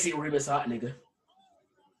was basically a remix of Hot Nigga.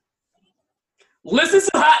 Listen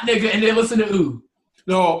to Hot Nigga and then listen to Ooh.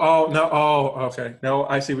 Okay. No,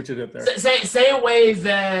 I see what you did there. Same way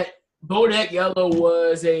that Bodak Yellow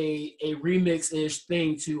was a remix-ish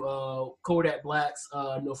thing to Kodak Black's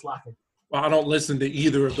No Flocking. Well, I don't listen to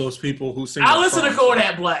either of those people who sing. I listen to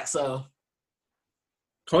Kodak Black, so.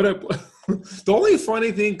 Kodak. The only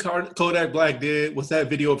funny thing Kodak Black did was that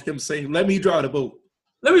video of him saying, "Let me drive the boat."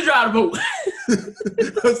 Let me drive the boat.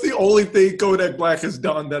 That's the only thing Kodak Black has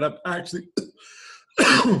done that I've actually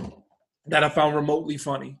that I found remotely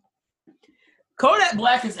funny. Kodak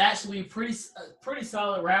Black is actually a pretty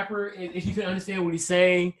solid rapper if you can understand what he's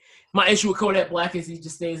saying. My issue with Kodak Black is he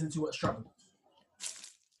just stays in too much trouble.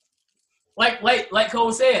 Like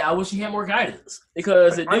Cole said, I wish he had more guidance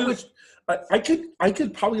because I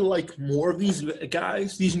could probably like more of these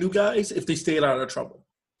guys, these new guys, if they stayed out of trouble.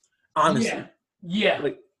 Honestly, yeah.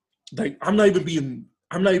 Like I'm not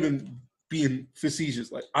even being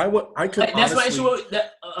facetious. Like I could. Like, that's my issue with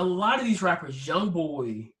that. A lot of these rappers,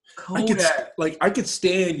 YoungBoy, Kodak. I could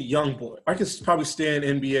stand YoungBoy. I could probably stand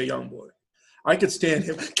NBA YoungBoy. I could stand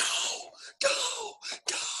him.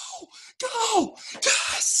 Go,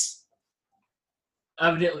 yes.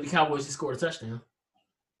 Evidently, the Cowboys just scored a touchdown.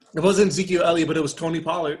 It wasn't Ezekiel Elliott, but it was Tony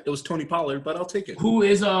Pollard. But I'll take it. Who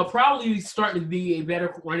is probably starting to be a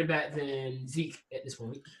better running back than Zeke at this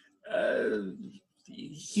point.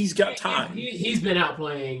 He's got time. He's been out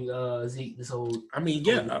playing Zeke this whole. But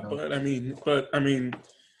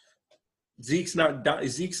Zeke's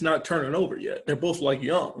not turning over yet. They're both like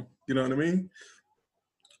young. You know what I mean?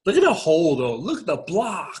 Look at the hole though. Look at the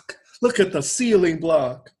block. Look at the ceiling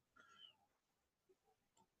block.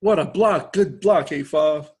 What a block! Good block,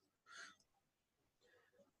 A5.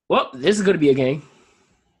 Well, this is going to be a game.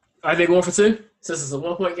 Are they going for 2? Since it's a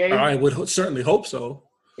 1-point game? I would certainly hope so.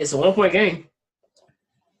 It's a 1-point game.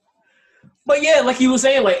 But yeah, like you were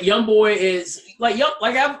saying, like YoungBoy is like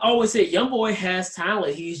I've always said, YoungBoy has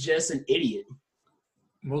talent. He's just an idiot.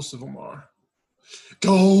 Most of them are.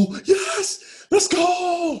 Go. Yes. Let's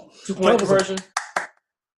go. 2-point conversion.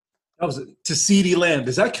 That was to CeeDee Lamb.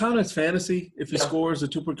 Does that count as fantasy if he No. scores a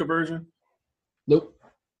 2-point conversion? Nope.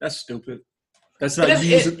 That's stupid. That's not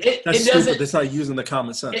using. That's stupid. That's not using the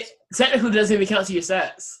common sense. It technically doesn't even count to your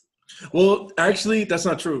stats. Well, actually, that's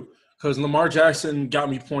not true because Lamar Jackson got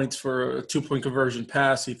me points for a 2-point conversion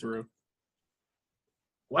pass he threw.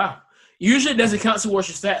 Wow. Usually it doesn't count towards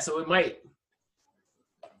your stats, so it might.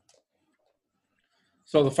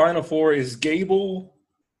 So the final four is Gable,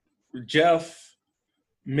 Jeff,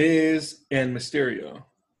 Miz, and Mysterio.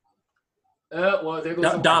 Well, there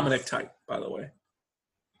goes Dominic type, by the way.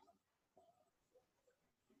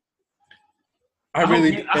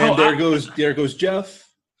 There goes Jeff.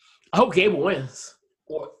 I hope Gable wins.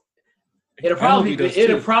 Or it'll probably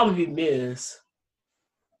be Miz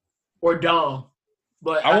or Dom.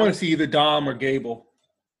 But I want to see either Dom or Gable.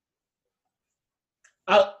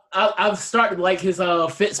 I've started to like his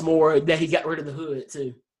fits more that he got rid of the hood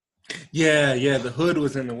too. Yeah, the hood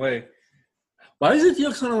was in the way. Why does it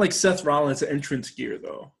feel kind of like Seth Rollins' entrance gear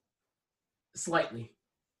though? Slightly.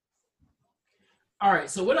 All right,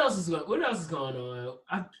 so what else is going on?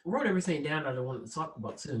 I wrote everything down that I wanted to talk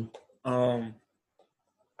about too. But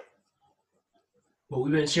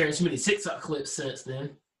we've been sharing too many TikTok clips since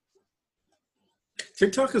then.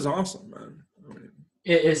 TikTok is awesome, man. I mean,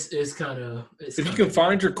 it's kind of. If you can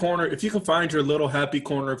find your corner, if you can find your little happy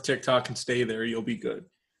corner of TikTok and stay there, you'll be good.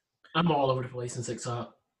 I'm all over the place in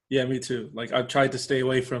TikTok. Yeah, me too. Like I've tried to stay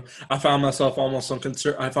away from. I found myself on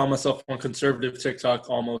conservative TikTok.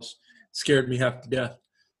 Almost scared me half to death.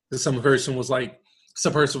 Because some person was like,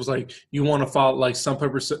 you want to follow like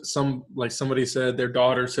somebody said their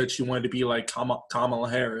daughter said she wanted to be like Kamala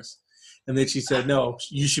Harris. And then she said, no,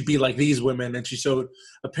 you should be like these women. And she showed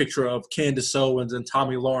a picture of Candace Owens and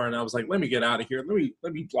Tommy Lauren. I was like, let me get out of here.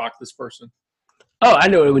 Let me block this person. Oh, I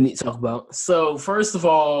know what we need to talk about. So, first of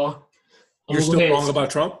all, you're still wrong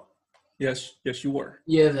about Trump? Yes, you were.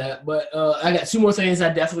 Yeah, that. But I got two more things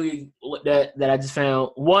I definitely that I just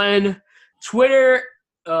found. One, Twitter,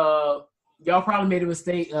 y'all probably made a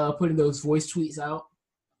mistake putting those voice tweets out.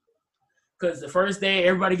 Because the first day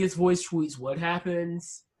everybody gets voice tweets, what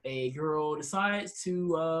happens? A girl decides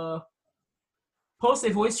to post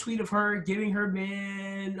a voice tweet of her giving her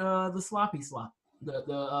man the sloppy slop,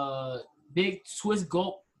 the big twist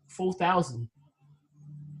gulp 4,000,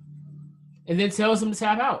 and then tells him to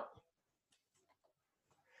tap out.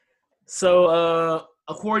 So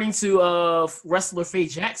according to wrestler Faye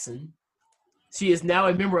Jackson, she is now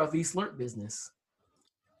a member of the Slurp business.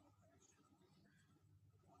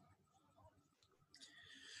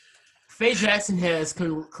 Faye Jackson has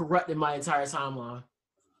corrupted my entire timeline.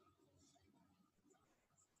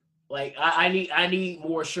 Like I need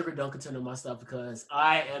more Sugar Dunkerton in my stuff because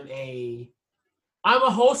I'm a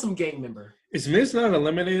wholesome gang member. Is Miz not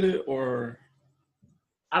eliminated or?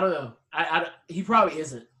 I don't know. He probably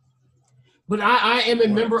isn't. But I am a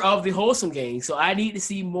member of the wholesome gang, so I need to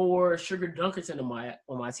see more Sugar Dunkerton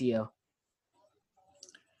on my TL.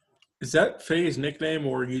 Is that Faye's nickname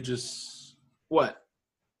or you just what?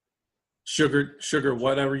 Sugar,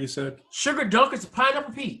 whatever you said. Sugar Dunkerton,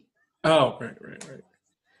 Pineapple Pete. Oh, right.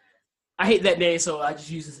 I hate that name, so I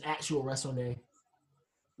just use his actual wrestling name.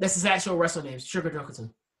 That's his actual wrestling name, Sugar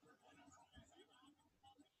Dunkerton.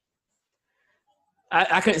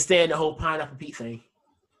 I couldn't stand the whole Pineapple Pete thing.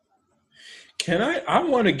 I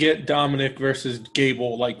want to get Dominic versus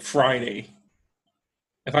Gable like Friday.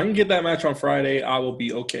 If I can get that match on Friday, I will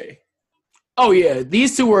be okay. Oh, yeah.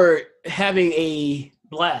 These two were having a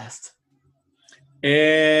blast.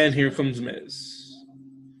 And here comes Miz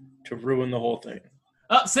to ruin the whole thing.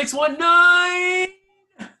 Up 619.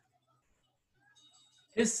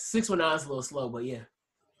 His 619 is a little slow, but yeah.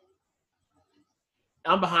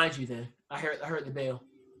 I'm behind you then. I heard the bell.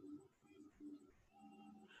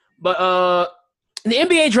 But the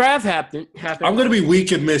NBA draft happened. I'm going to be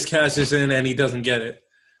weak if Miz cashes in and he doesn't get it.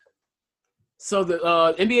 So the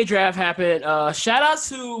NBA draft happened. Shout out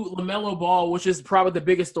to LaMelo Ball, which is probably the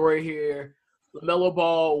biggest story here. LaMelo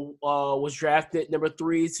Ball was drafted number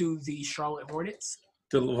 3 to the Charlotte Hornets.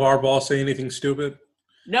 Did LeVar Ball say anything stupid?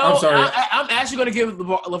 No, I'm sorry. I'm actually going to give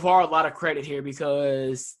LeVar a lot of credit here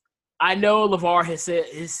because I know LeVar has said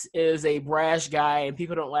is a brash guy and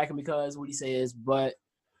people don't like him because of what he says, but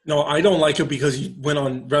no, I don't like him because he went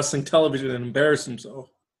on wrestling television and embarrassed himself.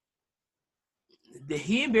 Did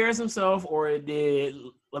he embarrass himself or did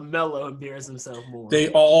LaMelo embarrass himself more? They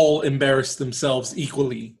all embarrassed themselves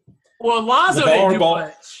equally. Well, Lonzo didn't do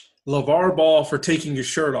much. LeVar Ball for taking his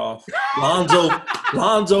shirt off.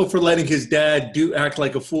 Lonzo for letting his dad act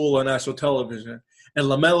like a fool on national television. and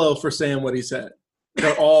LaMelo for saying what he said.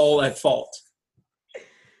 They're all at fault.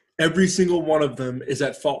 Every single one of them is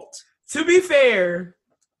at fault. To be fair,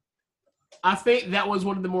 I think that was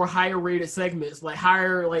one of the more higher rated segments,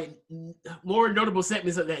 more notable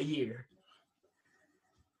segments of that year.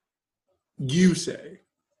 You say.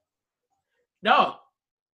 No.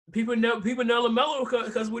 People know LaMelo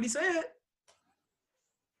because what he said.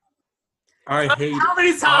 I hated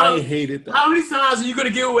that. How many times are you going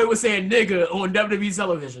to get away with saying nigga on WWE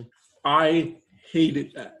television? I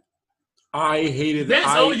hated that. Vince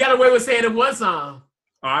only got away with saying it one time.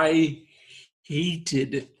 I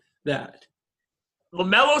hated that.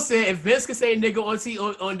 LaMelo said if Vince can say nigga on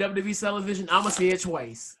WWE television, I'm going to say it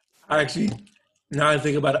twice. Actually, now I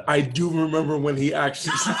think about it, I do remember when Vince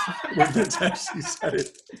actually said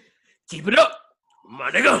it. Keep it up, my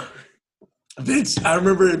nigga. I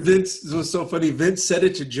remember Vince, it was so funny. Vince said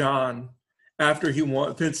it to John after he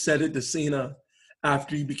won. Vince said it to Cena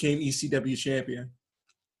after he became ECW champion.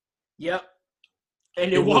 Yep.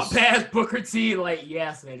 And then walked past Booker T like,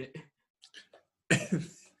 yeah, I said it.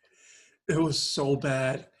 It was so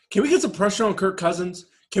bad. Can we get some pressure on Kirk Cousins?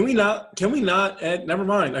 Can we not? Ed, never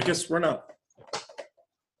mind. I guess we're not.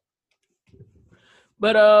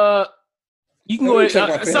 But you can go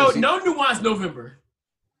ahead. So no nuance November.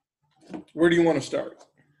 Where do you want to start?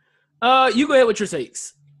 You go ahead with your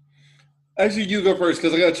takes. Actually, you go first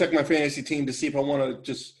because I got to check my fantasy team to see if I want to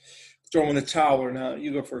just throw in the towel or not.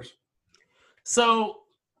 You go first. So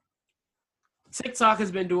TikTok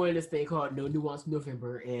has been doing this thing called No Nuance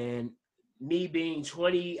November, and me being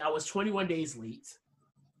 20, I was 21 days late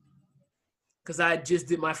because I just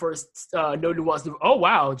did my first No Nuance. Oh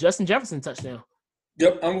wow, Justin Jefferson touchdown.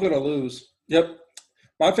 Yep, I'm gonna lose. Yep,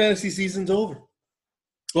 my fantasy season's over.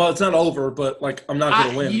 Well, it's not over, but I'm not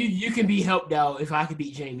gonna win. You can be helped out if I could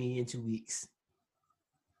beat Jamie in 2 weeks.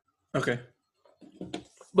 Okay.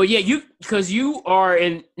 But yeah, because you are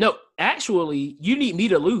in. No, actually, you need me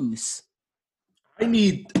to lose.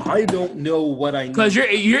 I don't know what I need. Because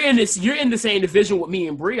you're in the same division with me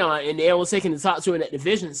and Breon, and they're only taking the top two in that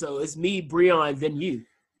division. So it's me, Breon, then you.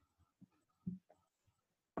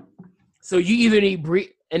 So you either need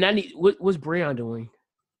and I need what's Breon doing?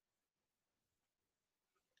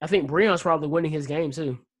 I think Breon's probably winning his game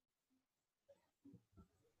too.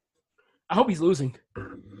 I hope he's losing.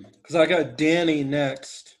 Because I got Danny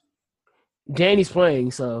next. Danny's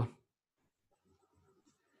playing, so.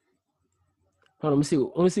 Hold on,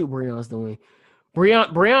 let me see what Breon's doing.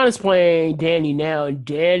 Breon is playing Danny now, and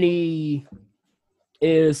Danny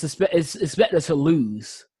is expected to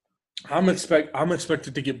lose. I'm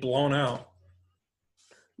expected to get blown out.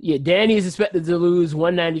 Yeah, Danny is expected to lose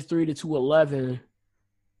 193 to 211.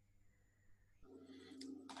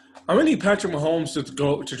 I'm gonna need Patrick Mahomes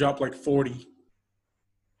to drop 40.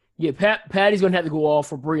 Yeah, Patty's gonna have to go off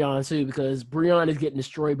for Breon too because Breon is getting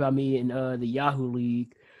destroyed by me in the Yahoo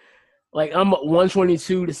League. I'm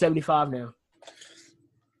 122 to 75 now.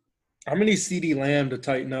 I'm gonna need CeeDee Lamb to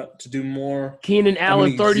tighten up to do more. Keenan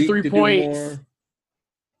Allen 33 points.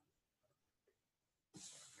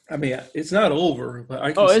 I mean, it's not over, but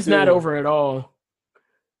I can. It's not over at all.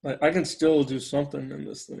 I can still do something in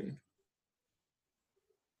this thing.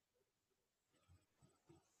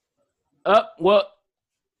 Well,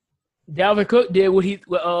 Dalvin Cook did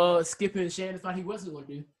what Skip and Shannon thought he wasn't going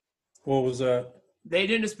to do. What was that? They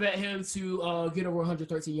didn't expect him to get over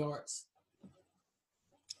 113 yards.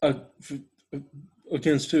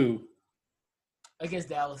 Against who? Against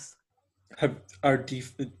Dallas. Our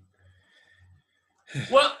defense.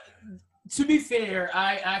 Well, to be fair,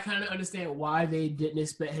 I kind of understand why they didn't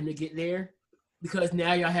expect him to get there because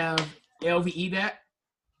now y'all have LVE back.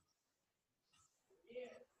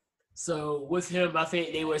 So with him, I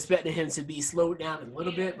think they were expecting him to be slowed down a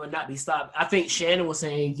little bit, but not be stopped. I think Shannon was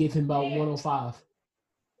saying give him about 105.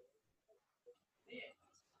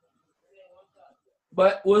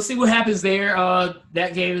 But we'll see what happens there.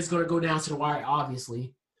 That game is going to go down to the wire,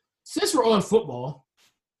 obviously. Since we're on football,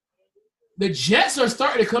 the Jets are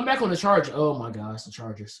starting to come back on the Chargers. Oh, my gosh, the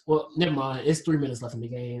Chargers. Well, never mind. It's 3 minutes left in the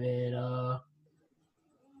game, and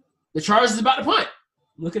the Chargers is about to punt.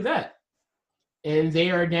 Look at that. And they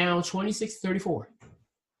are down 26-34.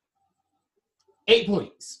 8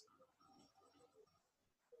 points.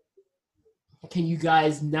 Can you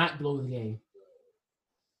guys not blow the game?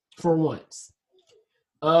 For once.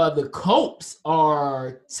 The Colts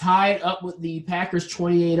are tied up with the Packers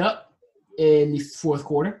 28 up in the fourth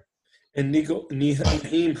quarter. And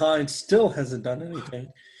Nyheim Hines still hasn't done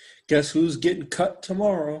anything. Guess who's getting cut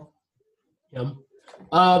tomorrow? Him.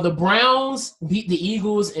 The Browns beat the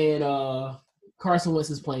Eagles, and Carson Wentz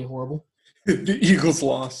is playing horrible. The Eagles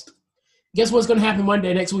lost. Guess what's going to happen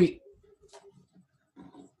Monday next week?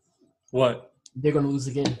 What? They're going to lose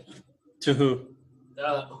again. To who?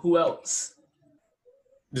 Who else?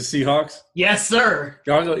 The Seahawks? Yes, sir.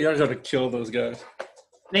 Y'all got to kill those guys.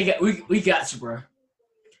 We got you, bro.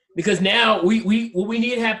 Because now what we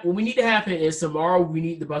need to happen is tomorrow we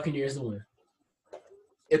need the Buccaneers to win.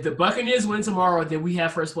 If the Buccaneers win tomorrow, then we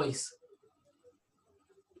have first place.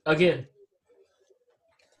 Again.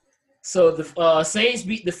 So the Saints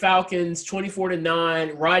beat the Falcons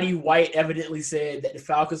 24-9. Roddy White evidently said that the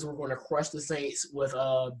Falcons were going to crush the Saints with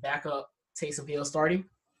backup Taysom Hill starting.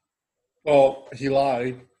 Oh, he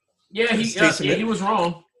lied. Yeah, he was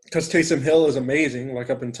wrong. Because Taysom Hill is amazing, like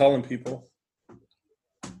I've been telling people.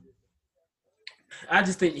 I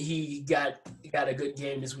just think he got a good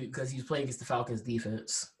game this week because he's playing against the Falcons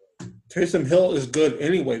defense. Taysom Hill is good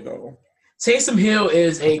anyway, though. Taysom Hill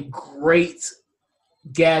is a great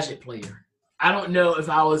gadget player. I don't know if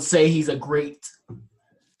I would say he's a great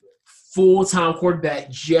full-time quarterback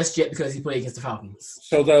just yet because he played against the Falcons.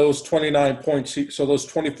 So those 29 points, those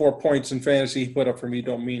 24 points in fantasy he put up for me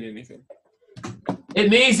don't mean anything. It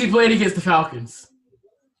means he played against the Falcons.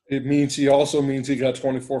 It means he also means he got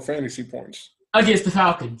 24 fantasy points. Against the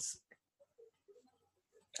Falcons.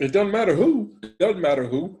 It doesn't matter who.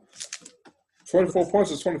 24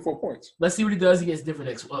 points is 24 points. Let's see what he does against different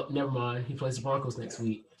next. Oh, never mind. He plays the Broncos next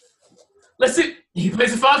week. Let's see. He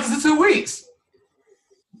plays the Falcons in 2 weeks.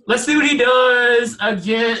 Let's see what he does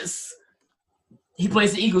against. He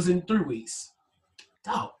plays the Eagles in 3 weeks.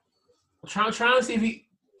 Oh, I'm trying to see if he.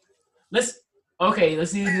 Let's see.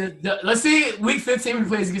 Let's see week 15 when he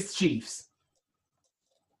plays against the Chiefs.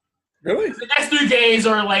 Really? The next 3 games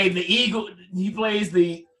are like the Eagle. He plays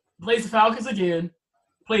the Falcons again.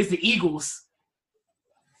 Plays the Eagles.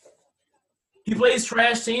 He plays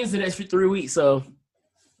trash teams the next 3 weeks. So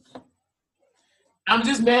I'm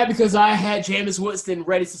just mad because I had Jameis Winston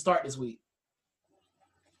ready to start this week.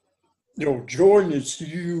 Yo, Jordan is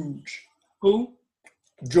huge. Who?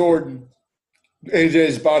 Jordan.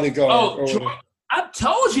 AJ's bodyguard. Oh, I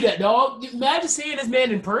told you that, dog. Imagine seeing this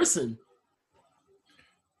man in person.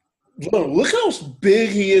 Look how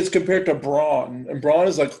big he is compared to Braun. And Braun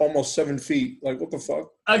is like almost 7 feet. Like, what the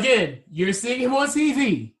fuck? Again, you're seeing him on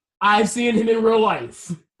TV. I've seen him in real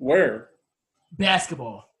life. Where?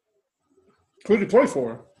 Basketball. Who did he play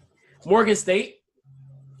for? Morgan State.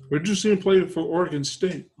 Where did you see him play for Oregon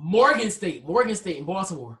State? Morgan State in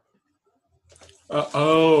Baltimore. He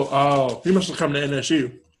must have come to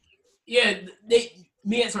NSU. Yeah,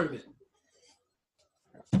 me at tournament.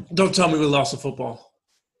 Don't tell me we lost the football.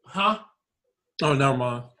 Huh? Oh, never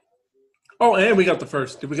mind. Oh, and we got the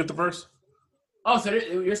first. Did we get the first? Oh, so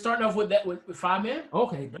you're starting off with that with 5 men?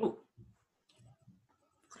 Okay, dope.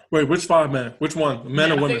 Wait, which 5 men? Which one?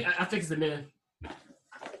 Men or women? I think it's the men.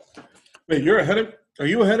 Wait, are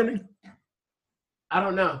you ahead of me? I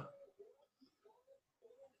don't know.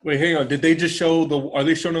 Wait, hang on. Did they just are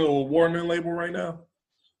they showing the Warman label right now?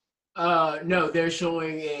 No, they're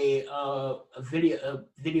showing a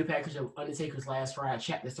video package of Undertaker's Last Ride,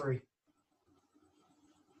 Chapter 3.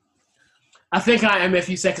 I think I am a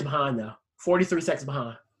few seconds behind though. 43 seconds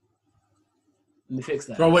behind. Let me fix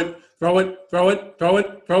that. Throw it.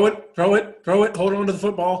 Hold on to the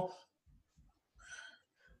football.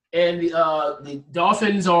 And the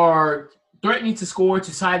Dolphins are threatening to score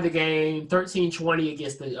to tie the game 13-20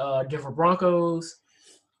 against the Denver Broncos.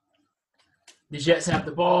 The Jets have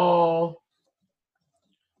the ball.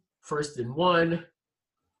 1st and 1.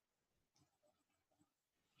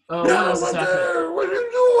 Oh, what else is happening? What are you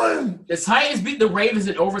doing? The Titans beat the Ravens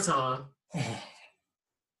in overtime.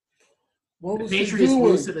 What the was Patriots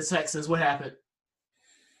lose to the Texans. What happened?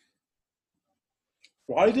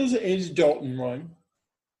 Why doesn't Andy Dalton run?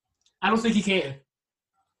 I don't think he can.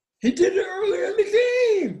 He did it earlier in the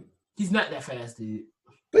game. He's not that fast, dude.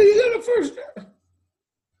 But he got a first down.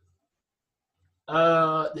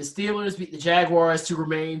 The Steelers beat the Jaguars to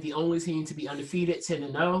remain the only team to be undefeated,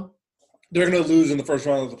 10-0. They're going to lose in the first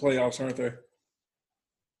round of the playoffs, aren't they?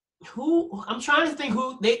 I'm trying to think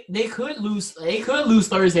who they could lose. They could lose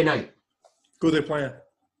Thursday night. Who are they playing?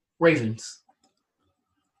 Ravens.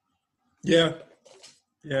 Yeah,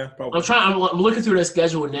 probably. I'm looking through their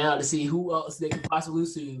schedule now to see who else they could possibly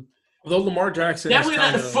lose to. Although Lamar Jackson definitely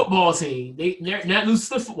not the football team. They're not lose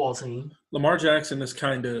to the football team. Lamar Jackson is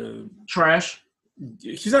kind of trash.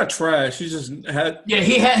 He's not trash. He's just had. Yeah,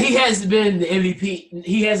 he has been the MVP.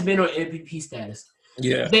 He has been on MVP status.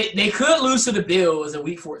 Yeah, they could lose to the Bills in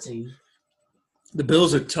Week 14. The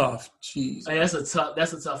Bills are tough. Jeez,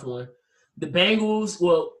 that's a tough one. The Bengals,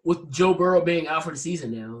 well, with Joe Burrow being out for the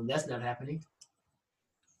season now, that's not happening.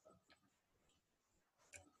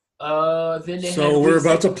 Then they So we're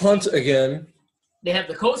about to punt again. They have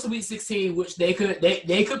the Colts in Week 16, which they could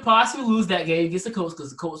possibly lose that game against the Colts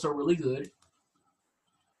because the Colts are really good.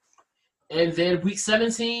 And then Week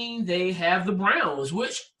 17, they have the Browns,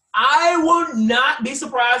 which I would not be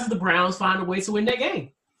surprised if the Browns find a way to win that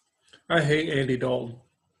game. I hate Andy Dalton.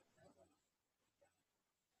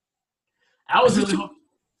 Is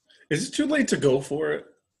it too late to go for it?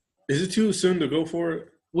 Is it too soon to go for it?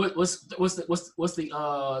 What's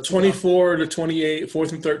the 24 to 28,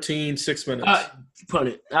 4th and 13, 6 minutes. Put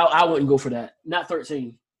it. I wouldn't go for that. Not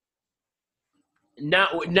 13.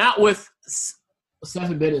 Not with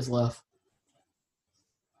 7 minutes left.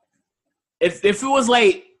 If it was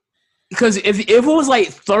like, because if it was like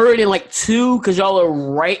 3rd and like 2, because y'all are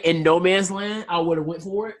right in no man's land, I would have went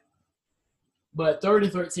for it. But 3rd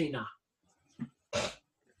and 13, nah.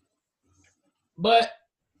 But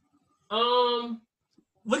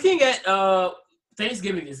looking at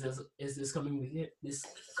Thanksgiving is this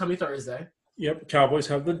coming Thursday. Yep, Cowboys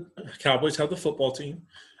have the football team.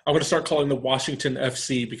 I'm going to start calling the Washington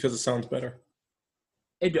FC because it sounds better.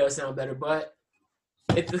 It does sound better, but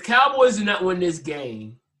if the Cowboys do not win this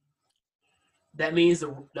game, that means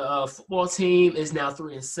the football team is now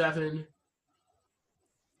 3-7.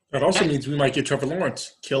 That also means we might get Trevor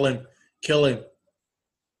Lawrence. Kill him.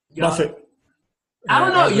 Muffet. I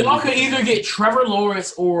don't know. Y'all could either get Trevor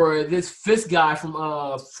Lawrence or this Fisk guy from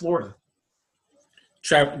Florida.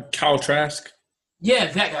 Kyle Trask.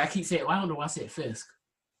 Yeah, that guy. I keep saying, I don't know why I said Fisk.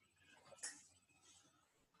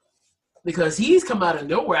 Because he's come out of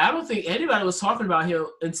nowhere. I don't think anybody was talking about him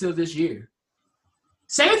until this year.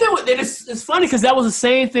 Same thing with – it's funny because that was the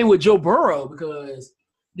same thing with Joe Burrow because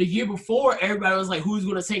the year before, everybody was like, who's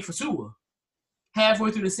going to take for Tua?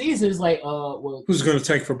 Halfway through the season, it's like, who's going to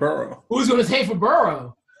take for Burrow? Who's going to take for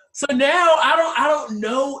Burrow? So now I don't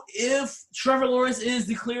know if Trevor Lawrence is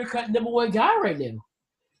the clear-cut number one guy right now,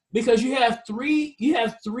 because you have three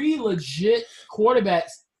legit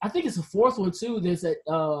quarterbacks. I think it's the fourth one too. There's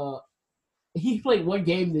he played one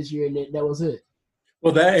game this year and that was it.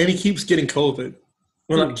 Well, and he keeps getting COVID.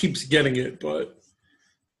 Well, not keeps getting it, but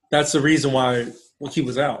that's the reason why he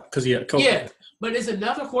was out because he had COVID. Yeah. But there's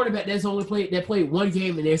another quarterback that played one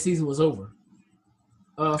game and their season was over.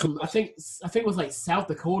 From I think it was like South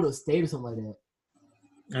Dakota State or something like that.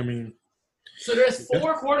 I mean, so there's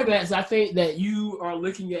 4 quarterbacks I think that you are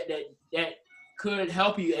looking at that could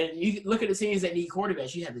help you. And you look at the teams that need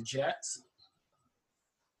quarterbacks. You have the Jets,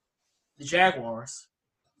 the Jaguars.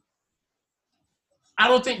 I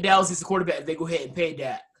don't think Dallas is the quarterback if they go ahead and pay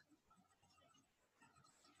Dak.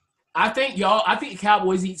 I think the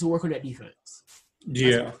Cowboys need to work on that defense.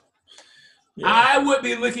 Yeah. I would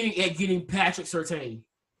be looking at getting Patrick Surtain.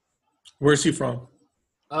 Where's he from?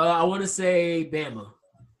 I want to say Bama.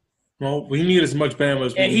 Well, we need as much Bama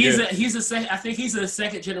as we can get. I think he's a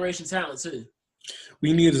second generation talent too.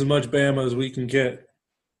 We need as much Bama as we can get.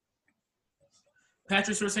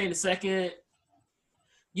 Patrick Surtain the second.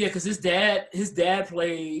 Yeah, because his dad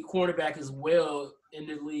played quarterback as well in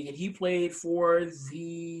the league, and he played for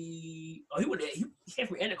he came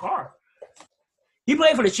from Andy Carr. He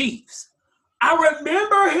played for the Chiefs. I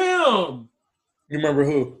remember him. You remember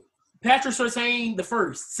who? Patrick Surtain the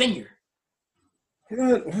first, senior.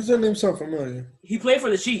 Why does that name sound familiar? He played for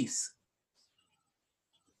the Chiefs.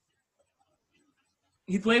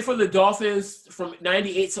 He played for the Dolphins from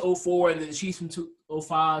 98 to 04 and then the Chiefs from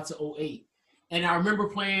 05 to 08. And I remember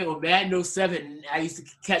playing on Madden 07. I used to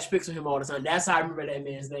catch pics of him all the time. That's how I remember that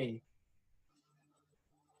man's name.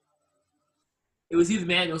 It was either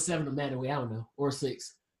Madden 07 or Madden 08, I don't know, or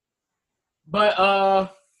 6. But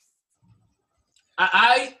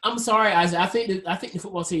I'm sorry, Isaac. I think the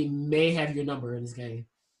football team may have your number in this game.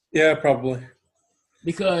 Yeah, probably.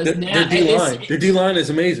 Because their D-line. Their D-line is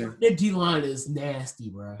amazing. Their D-line is nasty,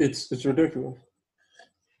 bro. It's ridiculous.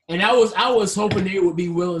 And I was hoping they would be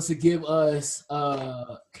willing to give us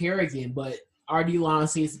Kerrigan, but our D-line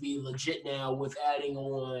seems to be legit now with adding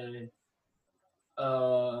on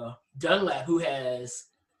Dunlap, who has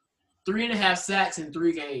 3.5 sacks in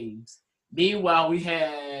 3 games. Meanwhile, we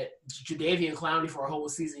had Jadeveon Clowney for a whole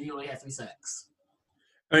season. He only had 3 sacks.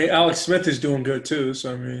 I mean, Alex Smith is doing good too.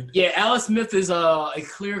 So I mean, yeah, Alex Smith is a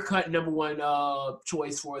clear-cut number 1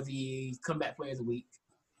 choice for the comeback player of the week.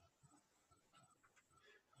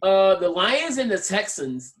 The Lions and the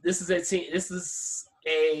Texans. This is a team. This is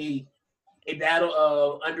a battle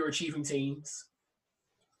of underachieving teams.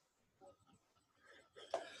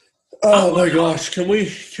 Oh my gosh! Can we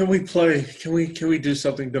play? Can we do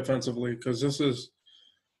something defensively? Because this is.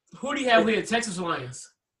 Who do you have here? Texans or Lions?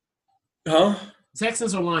 Huh?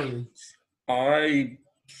 Texans or Lions?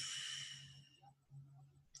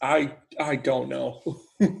 I don't know.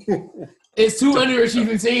 It's two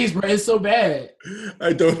underachieving teams, bro. It's so bad.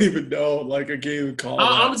 I don't even know. Like, I can't even call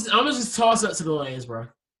I'm just toss up to the Lions, bro.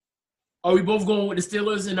 Are we both going with the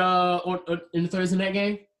Steelers in the Thursday night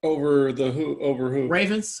game? Over who?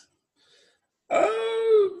 Ravens?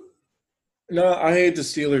 No, I hate the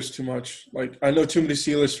Steelers too much. Like, I know too many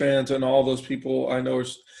Steelers fans, and all those people I know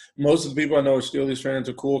most of the people I know are Steelers fans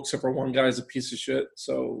are cool, except for one guy's a piece of shit.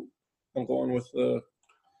 So I'm going with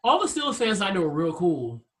all the Steelers fans I know are real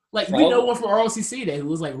cool. Like, we know one from ROCC that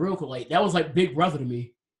was like real cool. Like, that was like big brother to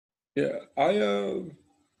me. Yeah, I'm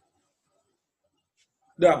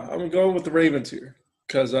going with the Ravens here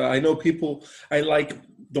because I know people. I like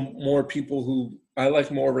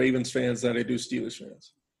more Ravens fans than I do Steelers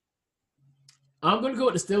fans. I'm going to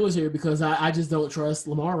go with the Steelers here because I just don't trust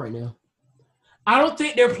Lamar right now. I don't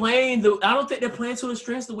think they're playing to his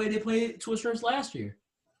strengths the way they played to his strengths last year.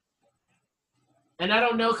 And I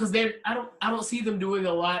don't know because I don't see them doing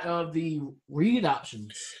a lot of the read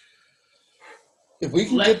options. If we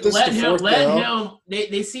can get this to fourth down,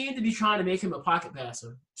 they seem to be trying to make him a pocket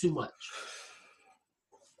passer too much.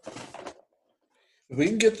 If we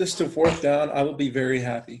can get this to fourth down, I will be very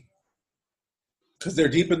happy. Because they're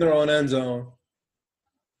deep in their own end zone.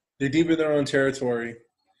 They're deep in their own territory.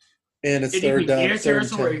 And it's third down. Their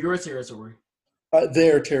territory or your territory?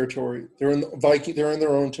 Their territory. They're in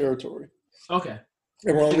their own territory. Okay.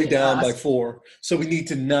 And we're only down by 4. So we need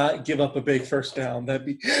to not give up a big first down. That'd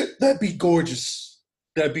be gorgeous.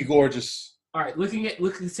 That'd be gorgeous. All right,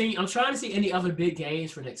 I'm trying to see any other big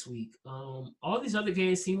games for next week. All these other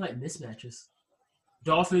games seem like mismatches.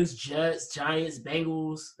 Dolphins, Jets, Giants,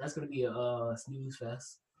 Bengals. That's going to be a snooze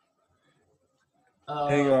fest.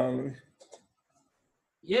 Hang on.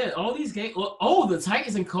 Yeah, all these games. Oh, the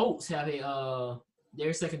Titans and Colts have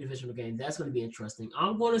their second divisional game. That's going to be interesting.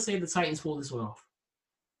 I'm going to say the Titans pull this one off.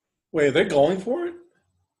 Wait, are they going for it?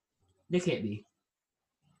 They can't be.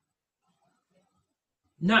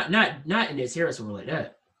 Not in their territory like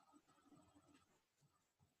that.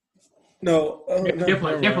 No, they're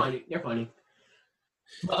funny.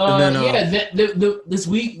 This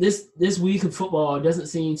week of football doesn't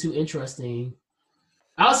seem too interesting.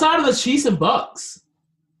 Outside of the Chiefs and Bucks.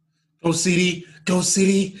 Go City, go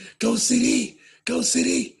City, go City, go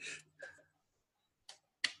City.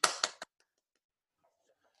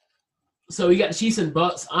 So we got the Chiefs and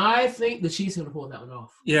Bucks. I think the Chiefs are going to pull that one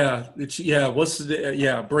off. Yeah.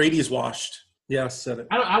 Brady's washed. Yeah, I said it.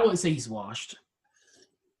 I wouldn't say he's washed.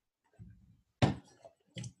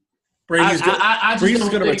 Brady's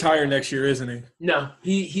going to retire next year, isn't he? No,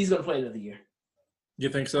 he's going to play another year. You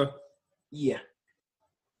think so? Yeah.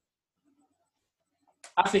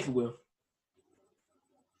 I think he will.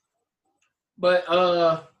 But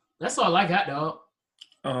that's all I got, dog.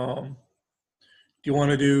 Do you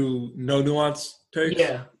want to do no nuance takes?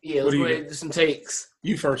 Yeah. Let's go ahead and do some takes.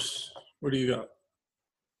 You first. What do you got?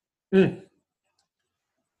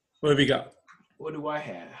 What have you got? What do I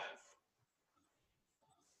have?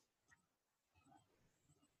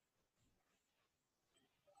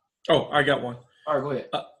 Oh, I got one. All right, go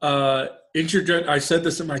ahead. I said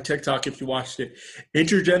this in my TikTok if you watched it.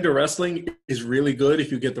 Intergender wrestling is really good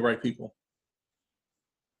if you get the right people.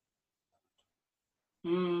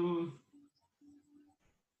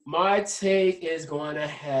 My take is going to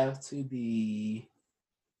have to be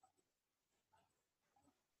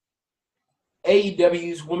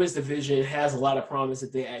AEW's women's division has a lot of promise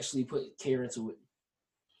if they actually put care into it.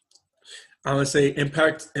 I'm gonna say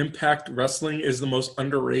Impact Wrestling is the most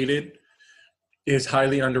underrated, is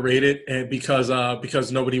highly underrated, and because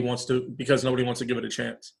nobody wants to give it a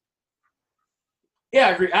chance. Yeah,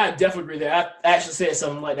 I agree. I definitely agree there. I actually said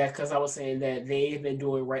something like that because I was saying that they've been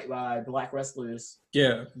doing right by black wrestlers.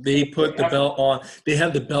 Yeah, they put the belt on. They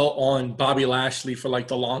had the belt on Bobby Lashley for like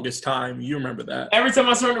the longest time. You remember that? Every time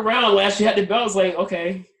I turned around, Lashley had the belt. I was like,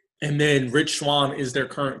 okay. And then Rich Swann is their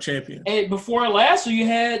current champion. And before Lashley, you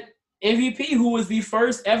had MVP, who was the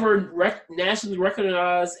first ever nationally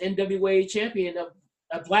recognized NWA champion,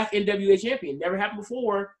 a black NWA champion. Never happened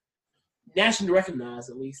before. Nationally recognized,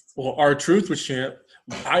 at least. Well, R-Truth was champ.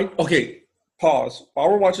 Pause. While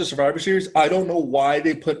we're watching Survivor Series, I don't know why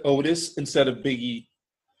they put Otis instead of Big E.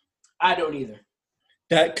 I don't either.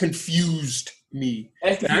 That confused me.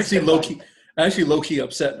 Actually, low-key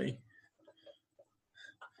upset me.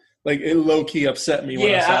 Like, it low-key upset me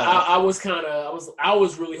when I saw that. I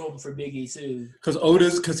was really hoping for Big E, too.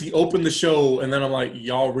 Because he opened the show, and then I'm like,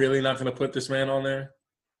 y'all really not going to put this man on there?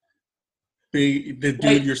 The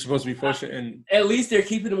dude you're supposed to be pushing. And at least they're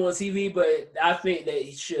keeping him on TV, but I think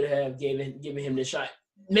they should have given him the shot.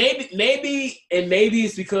 Maybe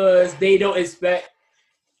it's because they don't expect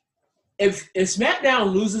if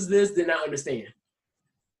SmackDown loses this, then I understand.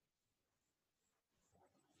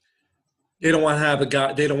 They don't want to have a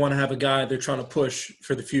guy. They don't want to have a guy they're trying to push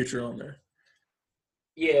for the future on there.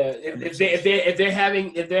 Yeah, if they're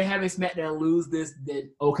having SmackDown lose this,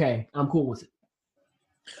 then okay, I'm cool with it.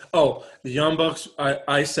 Oh, the Young Bucks.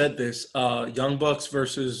 I said this. Young Bucks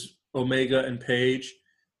versus Omega and Page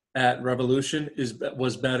at Revolution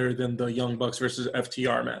was better than the Young Bucks versus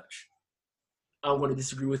FTR match. I'm going to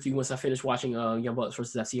disagree with you once I finish watching Young Bucks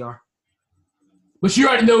versus FTR. But you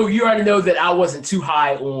already know that I wasn't too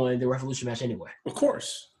high on the Revolution match anyway. Of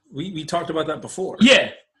course, we talked about that before.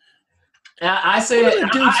 Yeah, I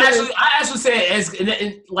actually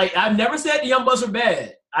said like I've never said the Young Bucks are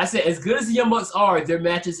bad. I said as good as the Young Bucks are, their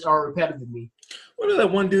matches are repetitive to me. What did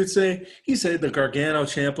that one dude say? He said the Gargano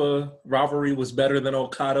Ciampa rivalry was better than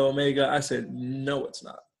Okada Omega. I said no, it's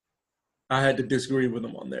not. I had to disagree with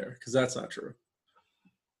him on there because that's not true.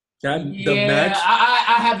 I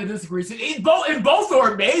have to disagree. Both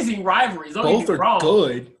are amazing rivalries. Both are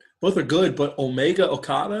good. Both are good, but Omega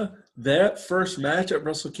Okada, that first match at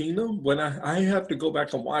Wrestle Kingdom, when I have to go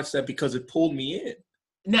back and watch that because it pulled me in.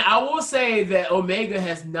 Now, I will say that Omega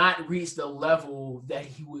has not reached the level that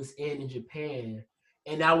he was in Japan.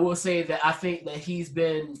 And I will say that I think that he's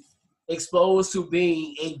been exposed to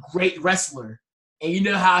being a great wrestler. And you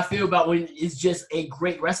know how I feel about when it's just a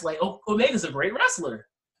great wrestler. Like, Omega's a great wrestler.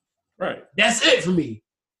 Right. That's it for me.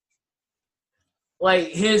 Like,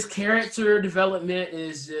 his character development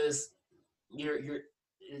is just you're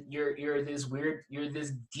this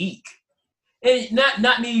geek. And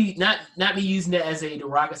not me using that as a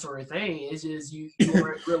derogatory thing. It's just you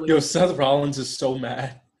weren't really. Yo, Seth Rollins is so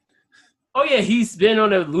mad. Oh yeah, he's been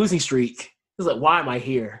on a losing streak. He's like, why am I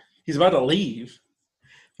here? He's about to leave.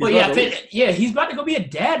 He's about to go be a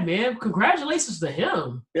dad, man. Congratulations to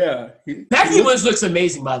him. Yeah. Becky Lynch looks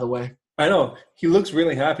amazing, by the way. I know. He looks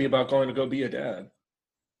really happy about going to go be a dad.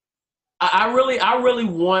 I really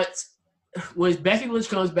want when Becky Lynch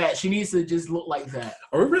comes back, she needs to just look like that.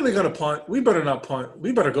 Are we really gonna punt? We better not punt.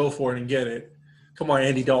 We better go for it and get it. Come on,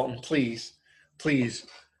 Andy Dalton, please.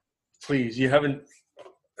 You haven't.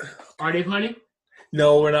 Are they punting?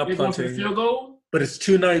 No, we're not They're punting. going for the field goal? But it's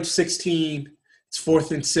 2 9, 16. It's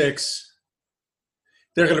 4th and 6.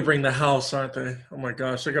 They're gonna bring the house, aren't they? Oh my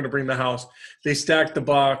gosh, they're gonna bring the house. They stacked the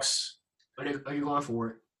box. Are you going for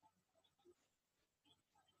it?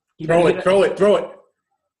 Throw it.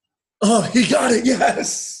 Oh, he got it,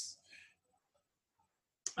 yes.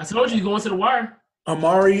 I told you he's going to the wire.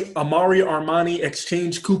 Amari Armani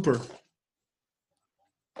exchange Cooper.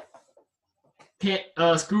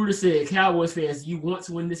 Scooter said, Cowboys fans, you want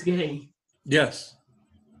to win this game. Yes.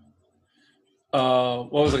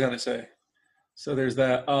 What was I going to say? So there's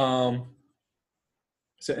that. I'm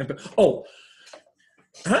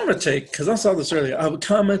going to take, because I saw this earlier, I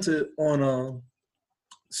commented on,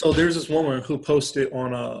 so there's this woman who posted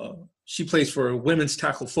on, she plays for women's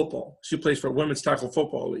tackle football. She plays for a women's tackle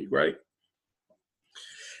football league, right?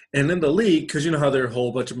 And in the league, because you know how there are a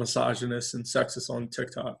whole bunch of misogynists and sexists on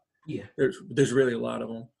TikTok. Yeah. There's really a lot of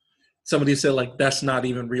them. Somebody said, like, that's not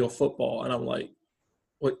even real football. And I'm like,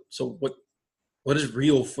 what does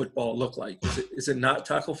real football look like? Is it not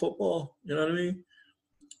tackle football? You know what I mean?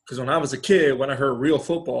 Because when I was a kid, when I heard real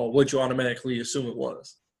football, what'd you automatically assume it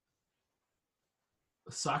was?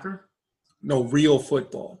 Soccer? No, real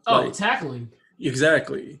football. Oh, like, tackling.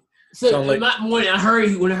 Exactly. So when I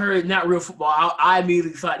heard not real football, I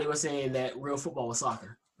immediately thought they were saying that real football was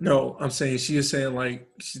soccer. No, I'm saying she is saying, like,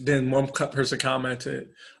 then one person commented,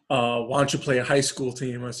 why don't you play a high school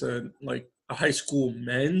team? I said, like, a high school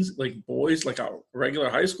men's, like, boys, like a regular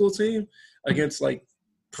high school team against, like,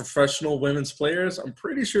 professional women's players. I'm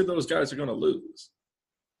pretty sure those guys are going to lose.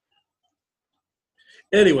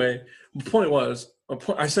 Anyway, the point was,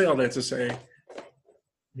 I say all that to say,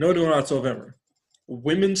 no doing not November.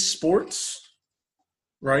 Women's sports,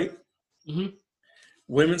 right? Mm-hmm.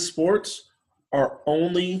 Women's sports are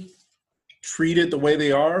only treated the way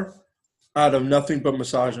they are out of nothing but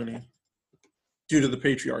misogyny due to the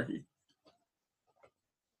patriarchy.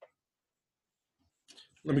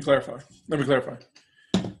 Let me clarify. The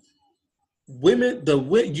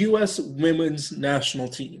U.S. women's national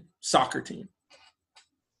team, soccer team,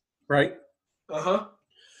 right? Uh-huh.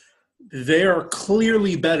 They are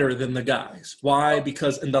clearly better than the guys. Why?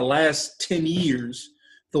 Because in the last 10 years,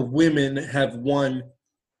 the women have won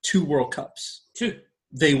 2 World Cups. 2.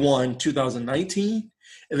 They won 2019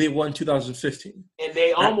 and they won 2015. And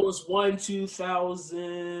they almost won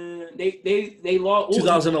 2000. They lost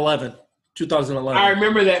 2011. I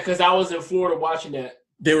remember that because I was in Florida watching that.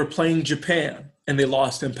 They were playing Japan, and they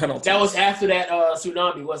lost in penalties. That was after that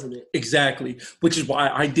tsunami, wasn't it? Exactly, which is why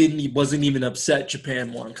I wasn't even upset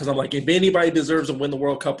Japan won, because I'm like, if anybody deserves to win the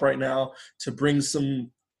World Cup right now to bring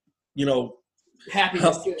some,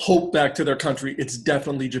 Happiness, hope back to their country, it's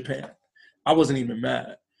definitely Japan. I wasn't even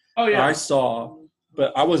mad. Oh yeah,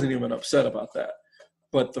 but I wasn't even upset about that.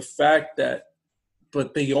 But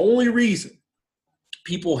the only reason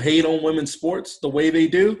people hate on women's sports the way they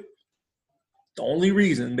do, the only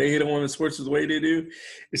reason they hate on women's sports the way they do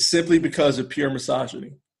is simply because of pure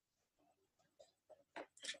misogyny.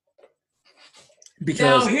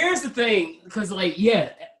 Now, here's the thing, because,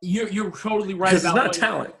 you're totally right about it's not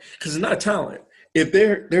talent. Because it's not talent. If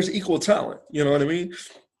there's equal talent, you know what I mean?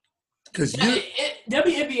 Because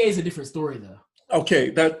WNBA is a different story, though. Okay,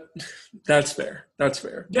 that's fair. That's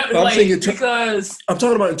fair. Yeah, because I'm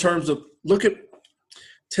talking about in terms of I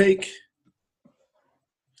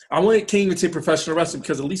can't even say professional wrestling,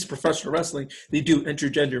 because at least professional wrestling, they do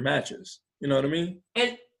intergender matches. You know what I mean?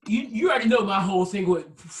 And you already know my whole thing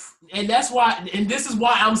and that's why, and this is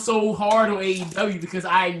why I'm so hard on AEW, because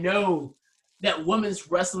I know that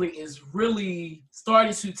women's wrestling is really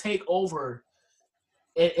starting to take over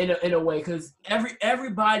in a way, because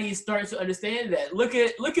everybody is starting to understand that. Look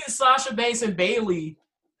at Sasha Banks and Bayley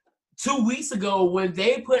 2 weeks ago when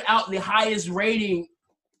they put out the highest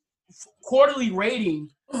quarterly rating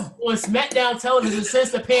on SmackDown television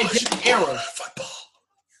since the pandemic era.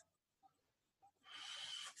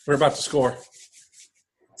 We're about to score.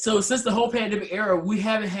 So since the whole pandemic era, we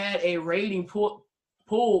haven't had a rating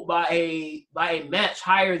pulled by a match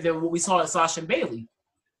higher than what we saw in Sasha and Bayley.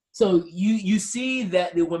 So you see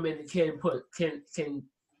that the women can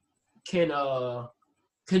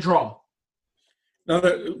draw. Now,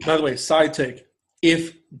 by the way, side take: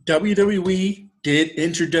 if WWE did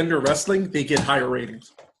intergender wrestling, they get higher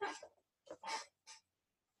ratings.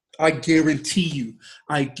 I guarantee you.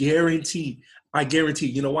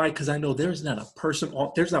 You know why? Because I know there's not a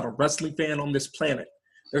wrestling fan on this planet.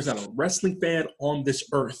 There's not a wrestling fan on this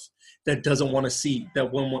earth that doesn't want to see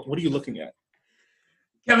that one. What are you looking at?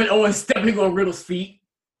 Kevin Owens stepping on Riddle's feet.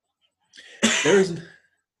 There's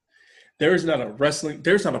not a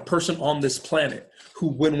person on this planet who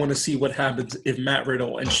wouldn't want to see what happens if Matt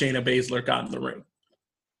Riddle and Shayna Baszler got in the ring.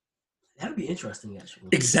 That'd be interesting, actually.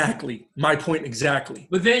 Exactly. My point exactly.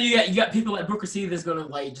 But then you got people like Booker T that's gonna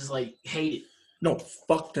hate it. No,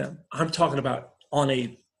 fuck them. I'm talking about on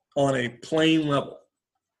a plain level.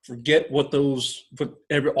 Forget all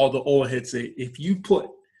the old heads say. If you put,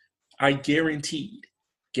 I guarantee,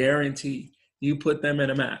 you put them in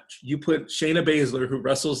a match. You put Shayna Baszler, who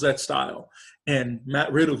wrestles that style, and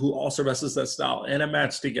Matt Riddle, who also wrestles that style, in a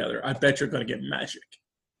match together, I bet you're going to get magic.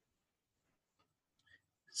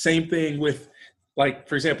 Same thing with,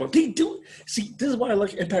 for example, this is why I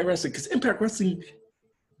like Impact Wrestling, because Impact Wrestling,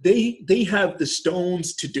 they have the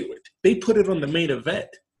stones to do it. They put it on the main event.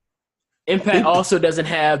 Impact also doesn't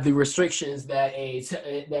have the restrictions that a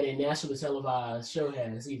nationally televised show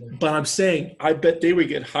has either. But I'm saying, I bet they would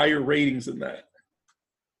get higher ratings than that.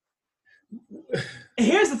 And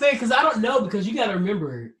here's the thing, because I don't know, because you got to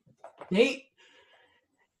remember, the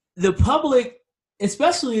public,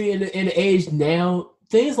 especially in the age now,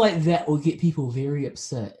 things like that will get people very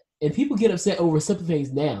upset. And people get upset over simple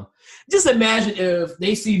things now. Just imagine if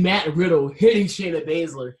they see Matt Riddle hitting Shayna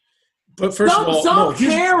Baszler. But first of all, some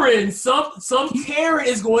Karen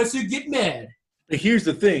is going to get mad. But here's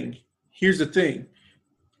the thing.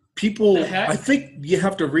 People, I think you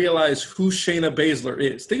have to realize who Shayna Baszler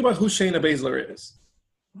is. Think about who Shayna Baszler is.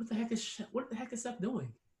 What the heck is Seth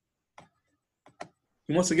doing?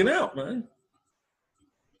 He wants to get out, man.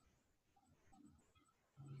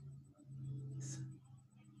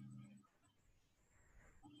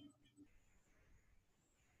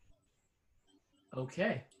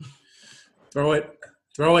 Okay. Throw it.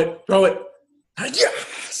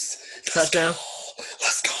 Yes! Touchdown.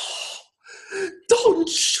 Let's go. Dalton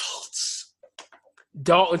Schultz.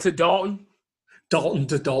 Dalton to Dalton. Dalton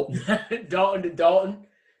to Dalton. Dalton to Dalton.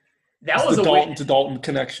 That was the a Dalton to Dalton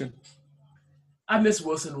connection. I miss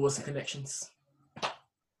Wilson connections.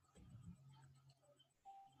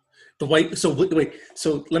 Wait, so let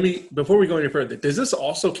me, before we go any further, does this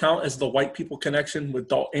also count as the white people connection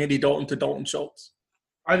with Andy Dalton to Dalton Schultz?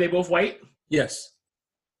 Are they both white? Yes.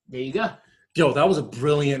 There you go. Yo, that was a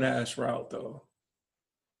brilliant ass route, though.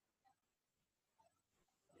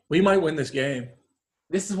 We might win this game.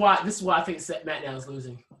 This is why I think SmackDown is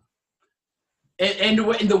losing. And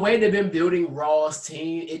the way they've been building Raw's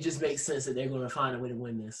team, it just makes sense that they're going to find a way to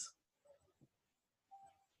win this.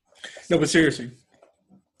 No, but seriously.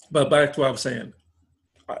 But back to what I was saying.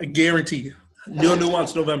 I guarantee No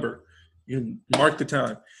Nuance November. You mark the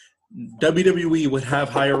time. WWE would have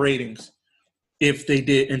higher ratings if they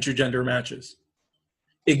did intergender matches.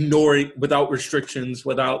 Ignore it without restrictions,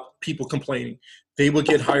 without people complaining. They would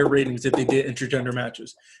get higher ratings if they did intergender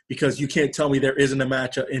matches, because you can't tell me there isn't a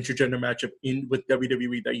matchup, intergender matchup with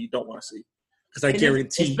WWE that you don't want to see. Because I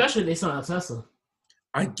guarantee, especially they saw Tessa.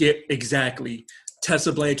 I get exactly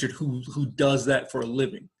Tessa Blanchard, who does that for a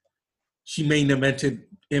living. She main evented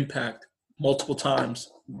Impact multiple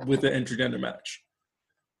times with an intergender match.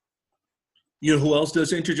 You know who else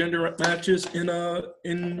does intergender matches in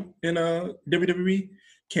WWE?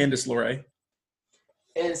 Candice LeRae.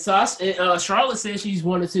 And Charlotte says she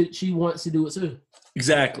wants to do it too.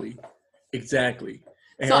 Exactly.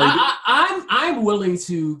 And so I'm willing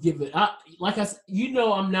to give it. Like I said,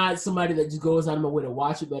 I'm not somebody that just goes out of my way to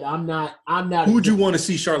watch it, but I'm not. Who would you want to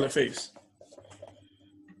see Charlotte face?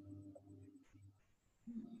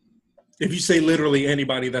 If you say literally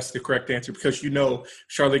anybody, that's the correct answer, because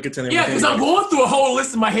Charlotte gets in there. Yeah, because I'm going through a whole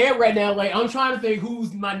list in my head right now. Like, I'm trying to think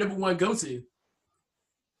who's my number one go-to.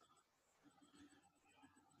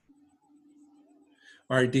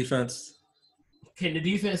 All right, defense. Can the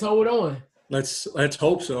defense hold on? Let's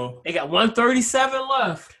hope so. They got 137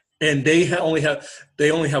 left. And they only have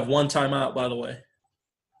one timeout, by the way.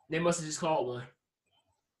 They must have just called one.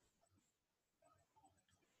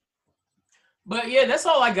 But yeah, that's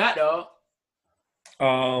all I got, dog.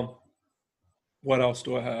 What else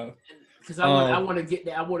do I have? Because I want to get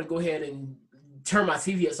that. I want to go ahead and turn my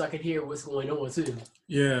TV up so I can hear what's going on too.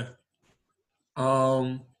 Yeah.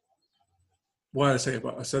 What did I say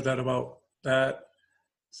about? I said that about that.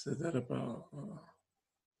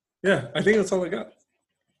 Yeah, I think that's all I got.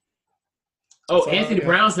 Oh, Anthony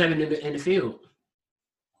Brown's not in the field,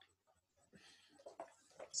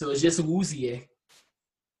 so it's just a Woozier.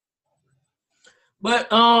 But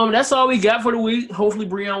that's all we got for the week. Hopefully,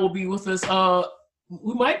 Breon will be with us.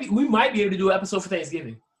 We might be able to do an episode for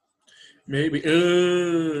Thanksgiving. Maybe.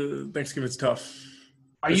 Thanksgiving's tough.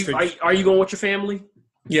 Are you going with your family?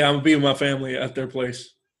 Yeah, I'm gonna be with my family at their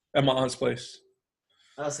place, at my aunt's place.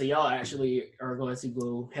 So y'all actually are going to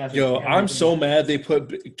go have. I'm so mad they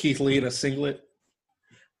put Keith Lee in a singlet.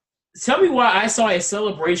 Tell me why I saw a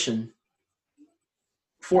celebration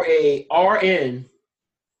for a RN,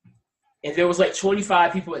 and there was like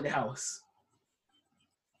 25 people in the house.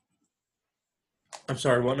 I'm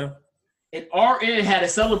sorry, what now? An RN had a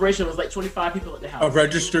celebration. It was like 25 people in the house. A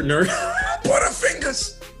registered nurse.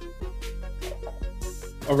 Butterfingers.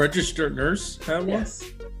 A registered nurse had one? Yes.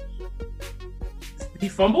 Did he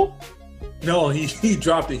fumble? No, he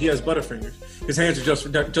dropped it. He has Butterfingers. His hands are just for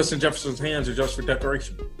Justin Jefferson's hands are just for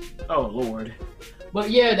decoration. Oh Lord.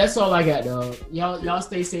 But yeah, that's all I got, dog. Y'all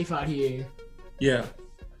stay safe out here. Yeah.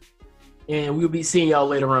 And we'll be seeing y'all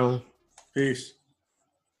later on. Peace.